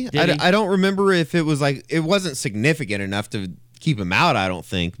early. I don't remember if it was like it wasn't significant enough to keep him out, I don't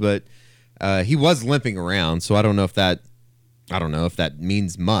think, but he was limping around, so I don't know if that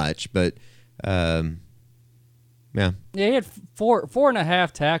means much, but yeah. Yeah, he had four and a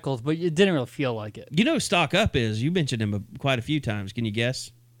half tackles, but it didn't really feel like it. You know who stock up is? You mentioned him quite a few times. Can you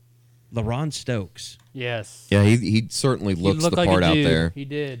guess? LaRon Stokes. Yes. Yeah, he certainly looks the like part out there. He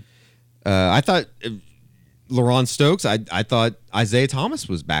did. I thought LaRon Stokes, I thought Isaiah Thomas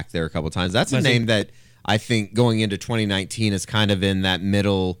was back there a couple times. That's a name that I think going into 2019 is kind of in that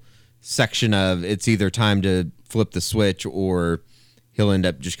middle section of it's either time to flip the switch or he'll end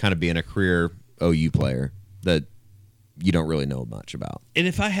up just kind of being a career OU player that you don't really know much about. And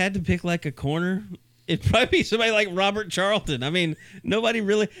if I had to pick like a corner, it'd probably be somebody like Robert Charlton. I mean, nobody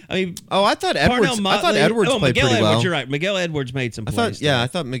really. I mean, I thought Edwards. Played Miguel pretty Edwards, well. You're right. Miguel Edwards made some plays. I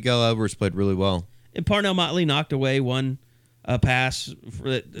thought Miguel Edwards played really well. And Parnell Motley knocked away one pass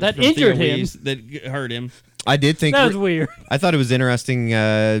that injured him. That hurt him. I did think that was weird. I thought it was interesting.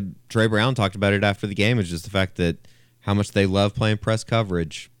 Trey Brown talked about it after the game. It's just the fact that how much they love playing press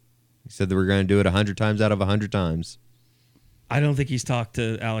coverage. He said that we're going to do it 100 times out of 100 times. I don't think he's talked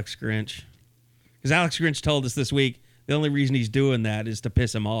to Alex Grinch. Because Alex Grinch told us this week the only reason he's doing that is to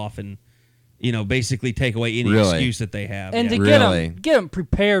piss him off and, basically take away any excuse that they have. And to get them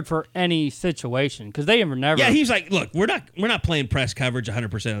prepared for any situation because they never. Yeah, he's like, look, we're not playing press coverage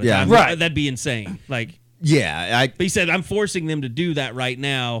 100% of the time. Right. That'd be insane. Like, yeah, he said I'm forcing them to do that right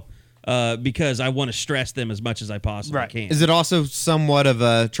now because I want to stress them as much as I possibly can. Is it also somewhat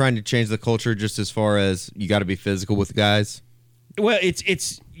of trying to change the culture just as far as you got to be physical with guys? Well,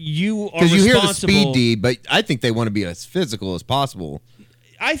 it's you are because you hear the responsible. speed D, but I think they want to be as physical as possible.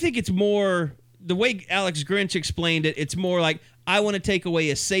 I think it's more the way Alex Grinch explained it. It's more like I want to take away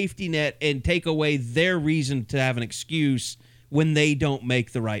a safety net and take away their reason to have an excuse when they don't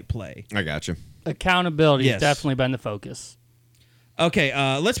make the right play. I got you. Accountability has definitely been the focus. Okay,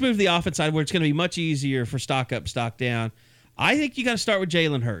 let's move to the offense side where it's going to be much easier for stock up, stock down. I think you got to start with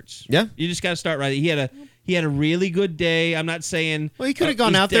Jalen Hurts. Yeah, you just got to start right. He had a really good day. I'm not saying he could have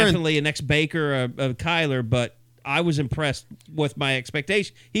gone out there definitely a next Baker or a Kyler, but I was impressed with my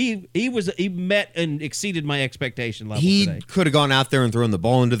expectation. He met and exceeded my expectation level today. He could have gone out there and thrown the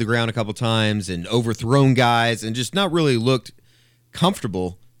ball into the ground a couple times and overthrown guys and just not really looked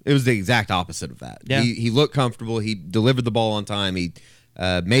comfortable. It was the exact opposite of that. Yeah. He looked comfortable. He delivered the ball on time. He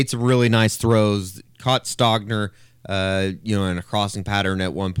made some really nice throws. Caught Stogner, in a crossing pattern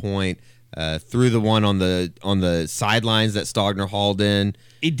at one point. Threw the one on the sidelines that Stogner hauled in.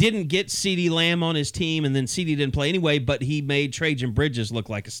 He didn't get CeeDee Lamb on his team, and then CeeDee didn't play anyway, but he made Trajan Bridges look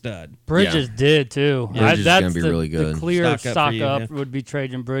like a stud. Bridges did, too. Bridges is going to be really good. The clear stock up would be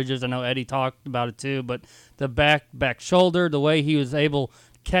Trajan Bridges. I know Eddie talked about it, too, but the back shoulder, the way he was able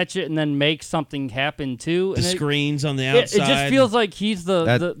catch it and then make something happen too. The screens on the outside. It just feels like he's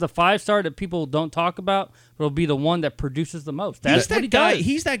the 5-star that people don't talk about, but will be the one that produces the most. That's what he guy. does.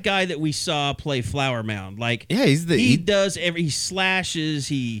 He's that guy that we saw play Flower Mound. Like, yeah, he slashes.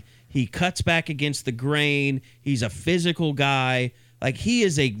 He cuts back against the grain. He's a physical guy. Like he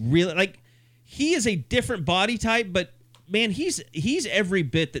is a different body type, but man, he's every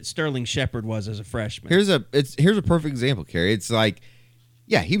bit that Sterling Shepard was as a freshman. Here's a perfect example, Kerry. It's like,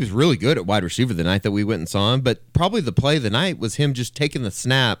 yeah, he was really good at wide receiver the night that we went and saw him, but probably the play of the night was him just taking the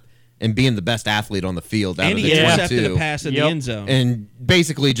snap and being the best athlete on the field out and of the he 22. intercepted a pass in the end zone. And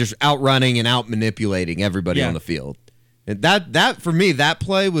basically just outrunning and out-manipulating everybody on the field. And that for me, that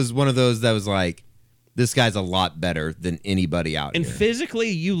play was one of those that was like, this guy's a lot better than anybody out here. And physically,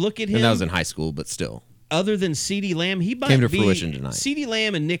 you look at him. And that was in high school, but still. Other than CeeDee Lamb, he might came to be, fruition tonight. CeeDee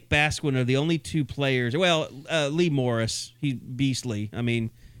Lamb and Nick Basquin are the only two players. Well, Lee Morris, he's beastly. I mean,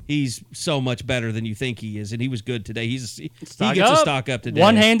 he's so much better than you think he is, and he was good today. He gets a stock up today.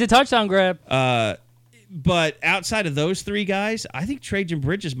 One-handed touchdown grab. But outside of those three guys, I think Trajan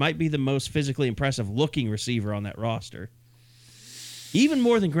Bridges might be the most physically impressive looking receiver on that roster. Even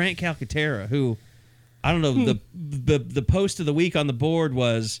more than Grant Calcaterra, who, I don't know, the post of the week on the board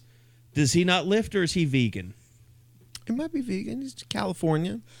was, does he not lift or is he vegan? He might be vegan. He's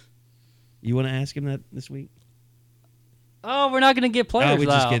California. You want to ask him that this week? Oh, we're not going to get players. We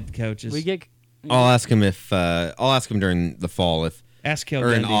just get coaches. We get. I'll ask him I'll ask him during the fall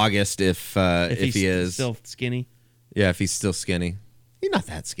or in August if he is still skinny. Yeah, if he's still skinny. He's not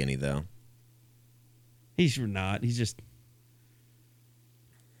that skinny though. He's not. He's just.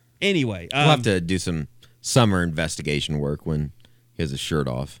 Anyway, we'll have to do some summer investigation work when he has his shirt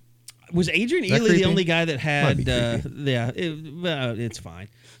off. Was Adrian Ely the only guy that had? It's fine.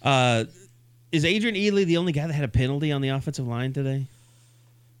 Is Adrian Ely the only guy that had a penalty on the offensive line today?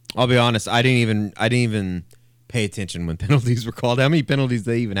 I'll be honest. I didn't even pay attention when penalties were called. How many penalties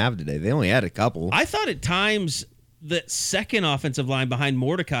did they even have today? They only had a couple. I thought at times the second offensive line behind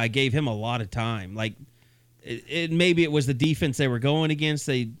Mordecai gave him a lot of time. Like, maybe it was the defense they were going against.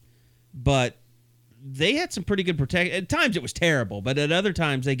 But they had some pretty good protection. At times it was terrible, but at other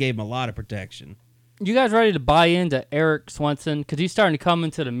times they gave him a lot of protection. You guys ready to buy into Eric Swenson? Because he's starting to come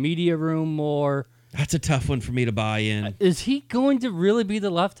into the media room more. That's a tough one for me to buy in. Is he going to really be the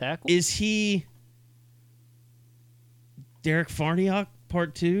left tackle? Is he Derek Farniok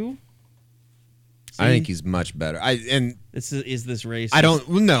Part 2? I think he's much better. Is this racist? I don't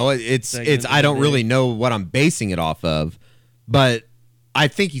know. It's I don't really know what I'm basing it off of, but I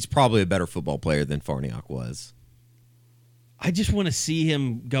think he's probably a better football player than Farniok was. I just want to see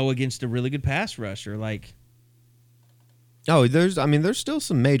him go against a really good pass rusher. There's still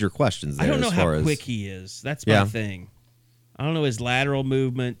some major questions there. I don't know how quick he is. That's my thing. I don't know his lateral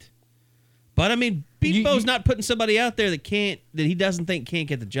movement. But I mean, Beach Bo's not putting somebody out there that he doesn't think can't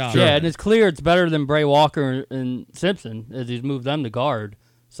get the job. Yeah, and it's clear it's better than Bray Walker and Simpson as he's moved them to guard.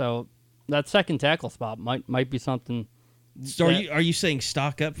 So that second tackle spot might be something. So are you saying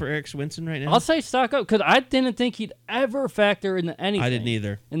stock up for Eric Swenson right now? I'll say stock up because I didn't think he'd ever factor into anything. I didn't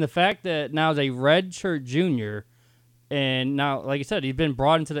either. And the fact that now he's a redshirt junior, and now, like I said, he's been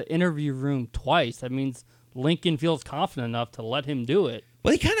brought into the interview room twice. That means Lincoln feels confident enough to let him do it.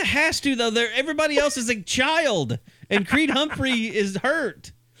 Well, he kind of has to, though. Everybody else is a child, and Creed Humphrey is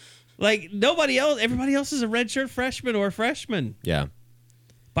hurt. Like, nobody else. Everybody else is a redshirt freshman or a freshman. Yeah.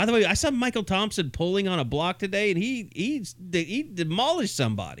 By the way, I saw Michael Thompson pulling on a block today, and he demolished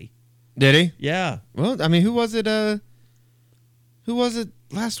somebody. Did he? Yeah. Well, I mean, who was it? Who was it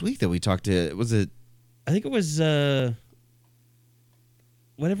last week that we talked to? Was it? I think it was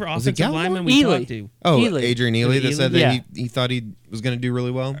whatever offensive lineman we talked to. Oh, Ely. Adrian Ely that said that he thought he was going to do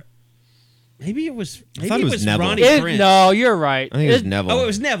really well. Maybe it was. I thought it was Neville. Ronnie Prince. No, you're right. I think it was Neville. Oh, it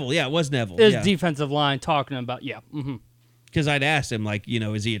was Neville. Yeah, it was Neville. His defensive line talking about Because I'd asked him,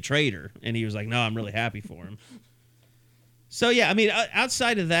 is he a traitor? And he was like, no, I'm really happy for him. So, yeah, I mean,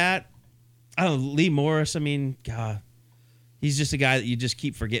 outside of that, I don't know, Lee Morris, I mean, God, he's just a guy that you just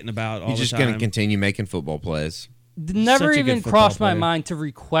keep forgetting about all the time. He's just going to continue making football plays. Never even crossed my mind to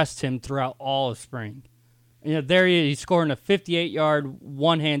request him throughout all of spring. There he is. He's scoring a 58-yard,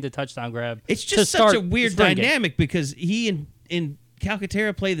 one-handed touchdown grab. It's just such a weird dynamic because he and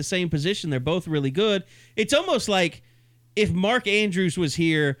Calcaterra play the same position. They're both really good. It's almost like if Mark Andrews was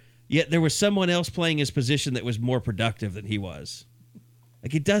here, yet there was someone else playing his position that was more productive than he was.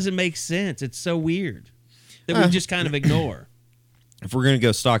 Like, it doesn't make sense. It's so weird that we just kind of ignore. If we're going to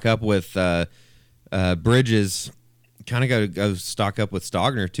go stock up with Bridges, kind of got to go stock up with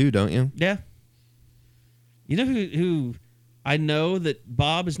Stogner too, don't you? Yeah. You know who I know that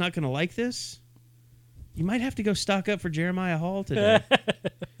Bob is not going to like this? You might have to go stock up for Jeremiah Hall today.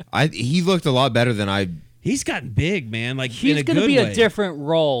 He looked a lot better than He's gotten big, man. Like, he's going to be a different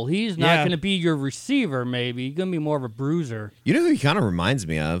role. He's not going to be your receiver, maybe. He's going to be more of a bruiser. You know who he kind of reminds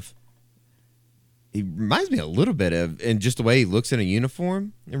me of? He reminds me a little bit of, and just the way he looks in a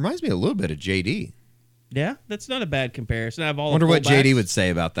uniform, it reminds me a little bit of JD. Yeah, that's not a bad comparison. I have all. Wonder what fullbacks. JD would say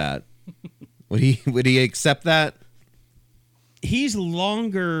about that. Would he accept that? He's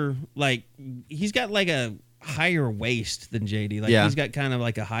longer. Like he's got like a higher waist than JD. Like he's got kind of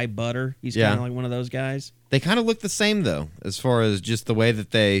like a high butter. He's kind of like one of those guys. They kind of look the same though, as far as just the way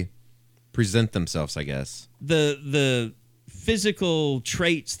that they present themselves, I guess. The physical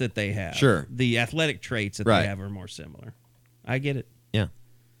traits that they have. Sure. The athletic traits that they have are more similar. I get it. Yeah.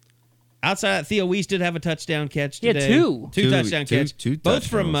 Outside that, Theo Weiss did have a touchdown catch today. Yeah, two touchdown catch. Both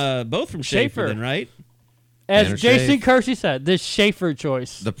from Schaefer, then, right? As Tanner Jason Schaefer. Kersey said, the Schaefer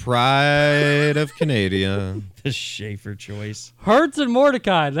choice. The pride of Canada. The Schaefer choice. Hurts and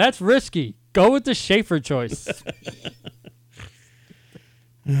Mordecai, that's risky. Go with the Schaefer choice.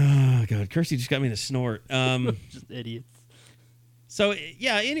 Oh, God. Kersey just got me to snort. Just idiots. So,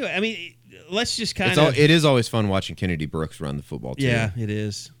 yeah, anyway, I mean, let's just kind of... It is always fun watching Kennedy Brooks run the football team. Yeah, it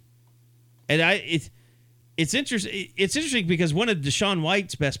is. And it's interesting because one of Deshaun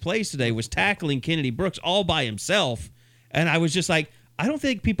White's best plays today was tackling Kennedy Brooks all by himself. And I was just like, I don't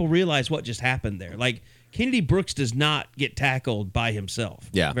think people realize what just happened there. Like, Kennedy Brooks does not get tackled by himself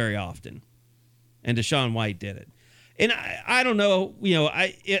very often. And Deshaun White did it. And I don't know,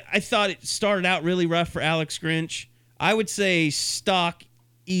 I thought it started out really rough for Alex Grinch. I would say stock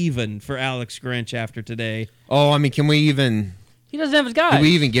even for Alex Grinch after today. Oh, I mean, can we even... He doesn't have his guys. Do we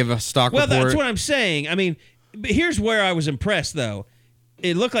even give a stock report? Well, that's what I'm saying. I mean, but here's where I was impressed, though.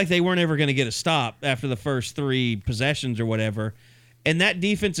 It looked like they weren't ever going to get a stop after the first 3 possessions or whatever. And that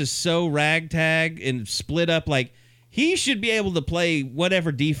defense is so ragtag and split up. Like, he should be able to play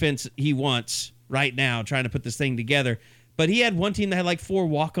whatever defense he wants right now, trying to put this thing together. But he had one team that had like 4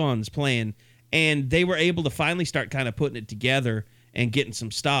 walk-ons playing, and they were able to finally start kind of putting it together and getting some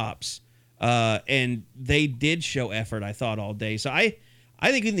stops. And they did show effort, I thought, all day. So I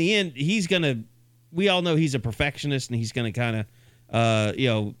think in the end, he's going to – we all know he's a perfectionist, and he's going to kind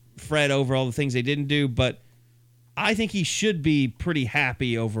of, fret over all the things they didn't do. But I think he should be pretty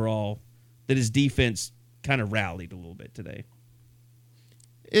happy overall that his defense kind of rallied a little bit today.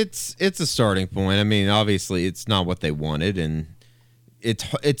 It's a starting point. I mean, obviously, it's not what they wanted, and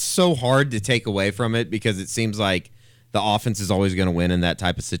it's so hard to take away from it because it seems like the offense is always going to win in that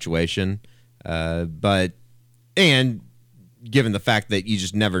type of situation. But given the fact that you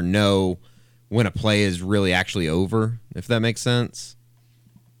just never know when a play is really actually over, if that makes sense.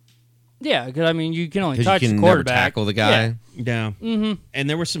 Yeah, because, I mean, you can only 'Cause touch you can the never quarterback. tackle the guy. Yeah. Mm-hmm. And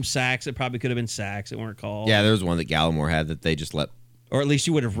there were some sacks that probably could have been sacks that weren't called. Yeah, there was one that Gallimore had that they just let. Or at least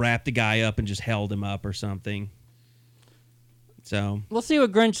you would have wrapped the guy up and just held him up or something. So we'll see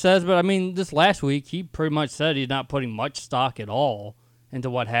what Grinch says, but I mean, this last week he pretty much said he's not putting much stock at all into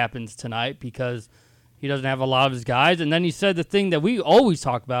what happens tonight because he doesn't have a lot of his guys. And then he said the thing that we always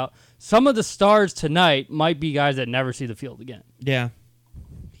talk about: some of the stars tonight might be guys that never see the field again. Yeah,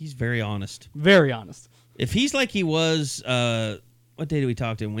 he's very honest. Very honest. If he's like he was, what day did we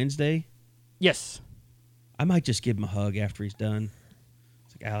talk to him? Wednesday. Yes. I might just give him a hug after he's done.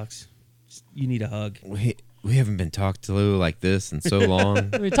 It's like, Alex, you need a hug. We haven't been talked to like this in so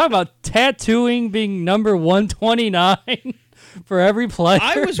long. We talk about tattooing being number 129 for every player.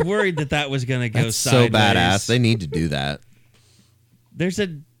 I was worried that was going to go That's sideways. so badass. They need to do that. There's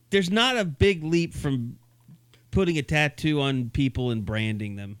not a big leap from putting a tattoo on people and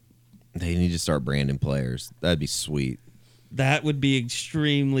branding them. They need to start branding players. That'd be sweet. That would be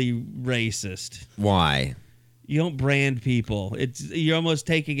extremely racist. Why? You don't brand people. You're almost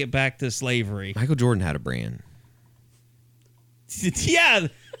taking it back to slavery. Michael Jordan had a brand. Yeah,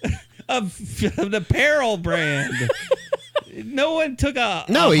 an apparel brand. No one took a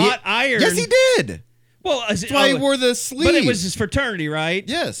hot iron. Yes, he did. Well, that's why he wore the sleeve. But it was his fraternity, right?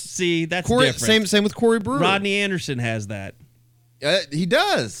 Yes. See, that's Corey, different. Same with Corey Brewer. Rodney Anderson has that. He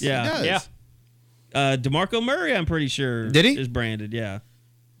does. Yeah. He does. Yeah. DeMarco Murray, I'm pretty sure, did he? is branded. Yeah.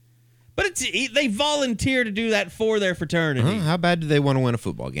 But they volunteer to do that for their fraternity. How bad do they want to win a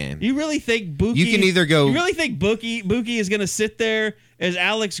football game? You really think Buki? You can either go. You really think Buki is going to sit there as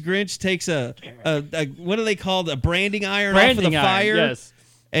Alex Grinch takes a what do they call it? A branding iron off of the fire? Yes.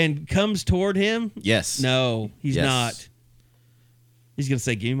 And comes toward him? Yes. No, he's not. He's going to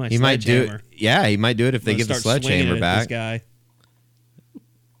say, "Give me my he sledgehammer." Might do it. Yeah, he might do it if they give the sledgehammer back. This guy.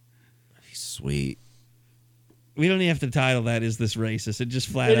 Sweet. We don't even have to title that "Is This Racist?" It just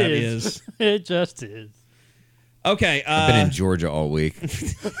flat out is. It just is. Okay. I've been in Georgia all week.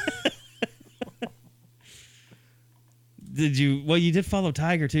 Did you? Well, you did follow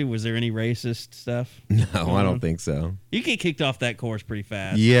Tiger too. Was there any racist stuff? No, I don't think so. You get kicked off that course pretty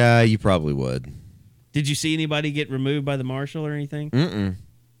fast. Yeah, you probably would. Did you see anybody get removed by the marshal or anything? Mm-mm.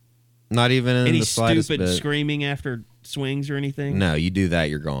 Not even in Any the slightest stupid bit. screaming after swings or anything? No, you do that,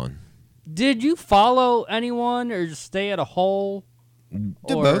 you're gone. Did you follow anyone or just stay at a hole? Did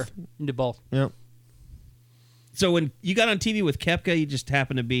both. Did both. Yep. So when you got on TV with Koepka, you just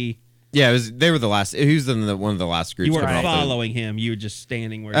happened to be... Yeah, they were the last. He was in one of the last groups. You weren't coming off following him. You were just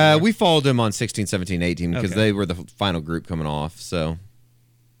standing where you were. We followed him on 16, 17, 18 because Okay. they were the final group coming off. So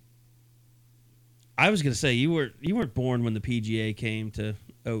I was going to say, you weren't born when the PGA came to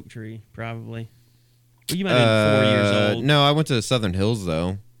Oak Tree, probably. Well, you might have been 4 years old. No, I went to Southern Hills,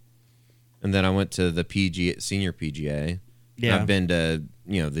 though. And then I went to the senior PGA. Yeah. I've been to,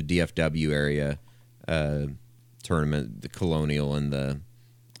 the DFW area tournament, the Colonial and the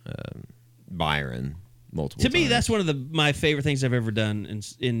Byron multiple To me, times. that's one of my favorite things I've ever done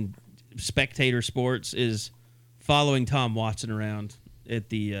in spectator sports is following Tom Watson around at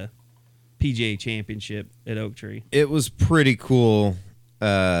the PGA Championship at Oak Tree. It was pretty cool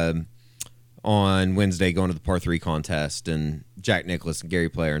on Wednesday going to the par 3 contest and Jack Nicklaus and Gary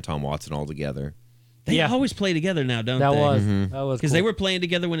Player and Tom Watson all together. They always play together now, don't they? That was because they were playing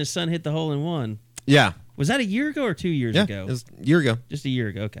together when his son hit the hole in one. Yeah. Was that a year ago or 2 years ago? It was a year ago. Just a year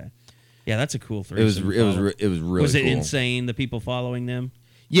ago. Okay. Yeah, that's a cool threesome. It was really Was it cool. insane, the people following them?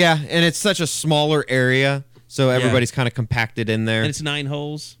 Yeah, and it's such a smaller area, so everybody's kind of compacted in there. And it's 9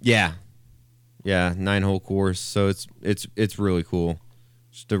 holes? Yeah. Yeah, 9-hole course, so it's really cool.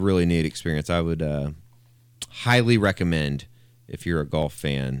 Just a really neat experience. I would highly recommend, if you're a golf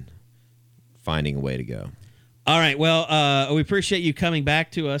fan, finding a way to go. All right, well, we appreciate you coming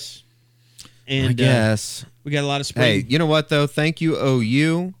back to us. And I guess. we got a lot of spring. Hey, you know what, though? Thank you,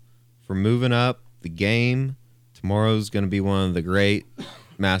 OU, for moving up the game. Tomorrow's going to be one of the great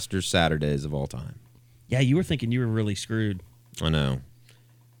Masters Saturdays of all time. Yeah, you were thinking you were really screwed. I know.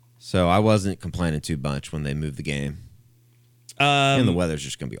 So I wasn't complaining too much when they moved the game. And the weather's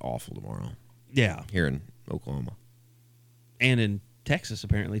just going to be awful tomorrow. Yeah. Here in Oklahoma. And in Texas,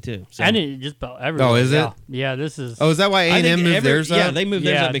 apparently, too. So. And it just about everywhere. Oh, is it? Yeah, this is... Oh, is that why A&M moved theirs up? Yeah, they moved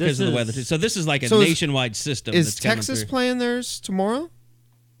theirs Yeah, up because this of the is- weather, too. So this is like a So nationwide system. Is that's coming Texas through. playing theirs tomorrow?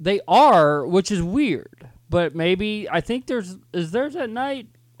 They are, which is weird. But maybe... I think there's... Is theirs at night?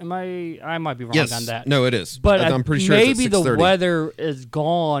 I might be wrong Yes. on that. No, it is. But I'm pretty sure maybe it's at the 6:30. weather is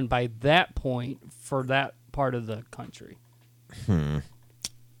gone by that point for that part of the country.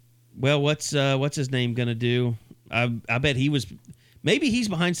 Well, what's his name going to do? I bet he was... Maybe he's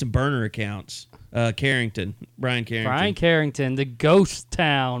behind some burner accounts. Brian Carrington. Brian Carrington, the ghost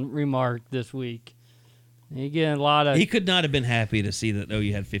town, remarked this week. He getting a lot of... He could not have been happy to see that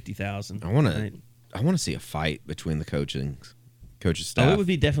you had 50,000. I want to see a fight between the coaching staff. Oh, it would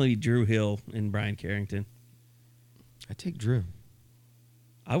be definitely Drew Hill and Brian Carrington. I take Drew.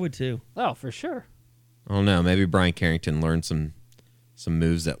 I would too. Oh, for sure. I don't know. Maybe Brian Carrington learned some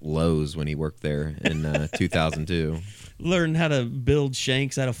moves at Lowe's when he worked there in 2002. Learn how to build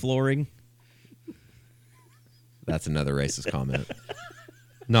shanks out of flooring. That's another racist comment.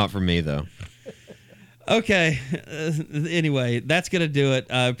 Not for me, though. Okay. Anyway, that's going to do it.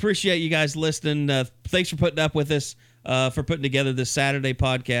 Appreciate you guys listening. Thanks for putting up with us, for putting together this Saturday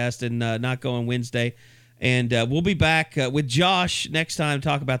podcast and not going Wednesday. And we'll be back with Josh next time to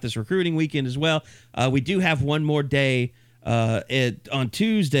talk about this recruiting weekend as well. We do have one more day on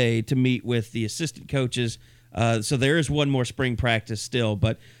Tuesday to meet with the assistant coaches. So there is one more spring practice still.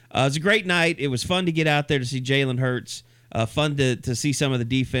 But it was a great night. It was fun to get out there to see Jalen Hurts. Fun to see some of the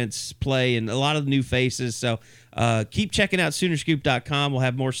defense play and a lot of new faces. So keep checking out Soonerscoop.com. We'll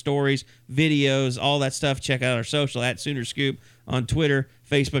have more stories, videos, all that stuff. Check out our social at Soonerscoop on Twitter,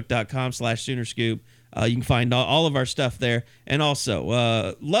 Facebook.com/Soonerscoop. You can find all of our stuff there. And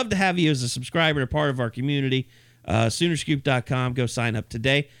also, love to have you as a subscriber and a part of our community. Soonerscoop.com. Go sign up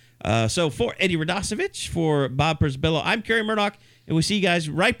today. So for Eddie Radosevich, for Bob Przybylo, I'm Kerry Murdoch, and we'll see you guys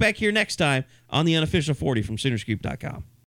right back here next time on the Unofficial 40 from Soonerscoop.com.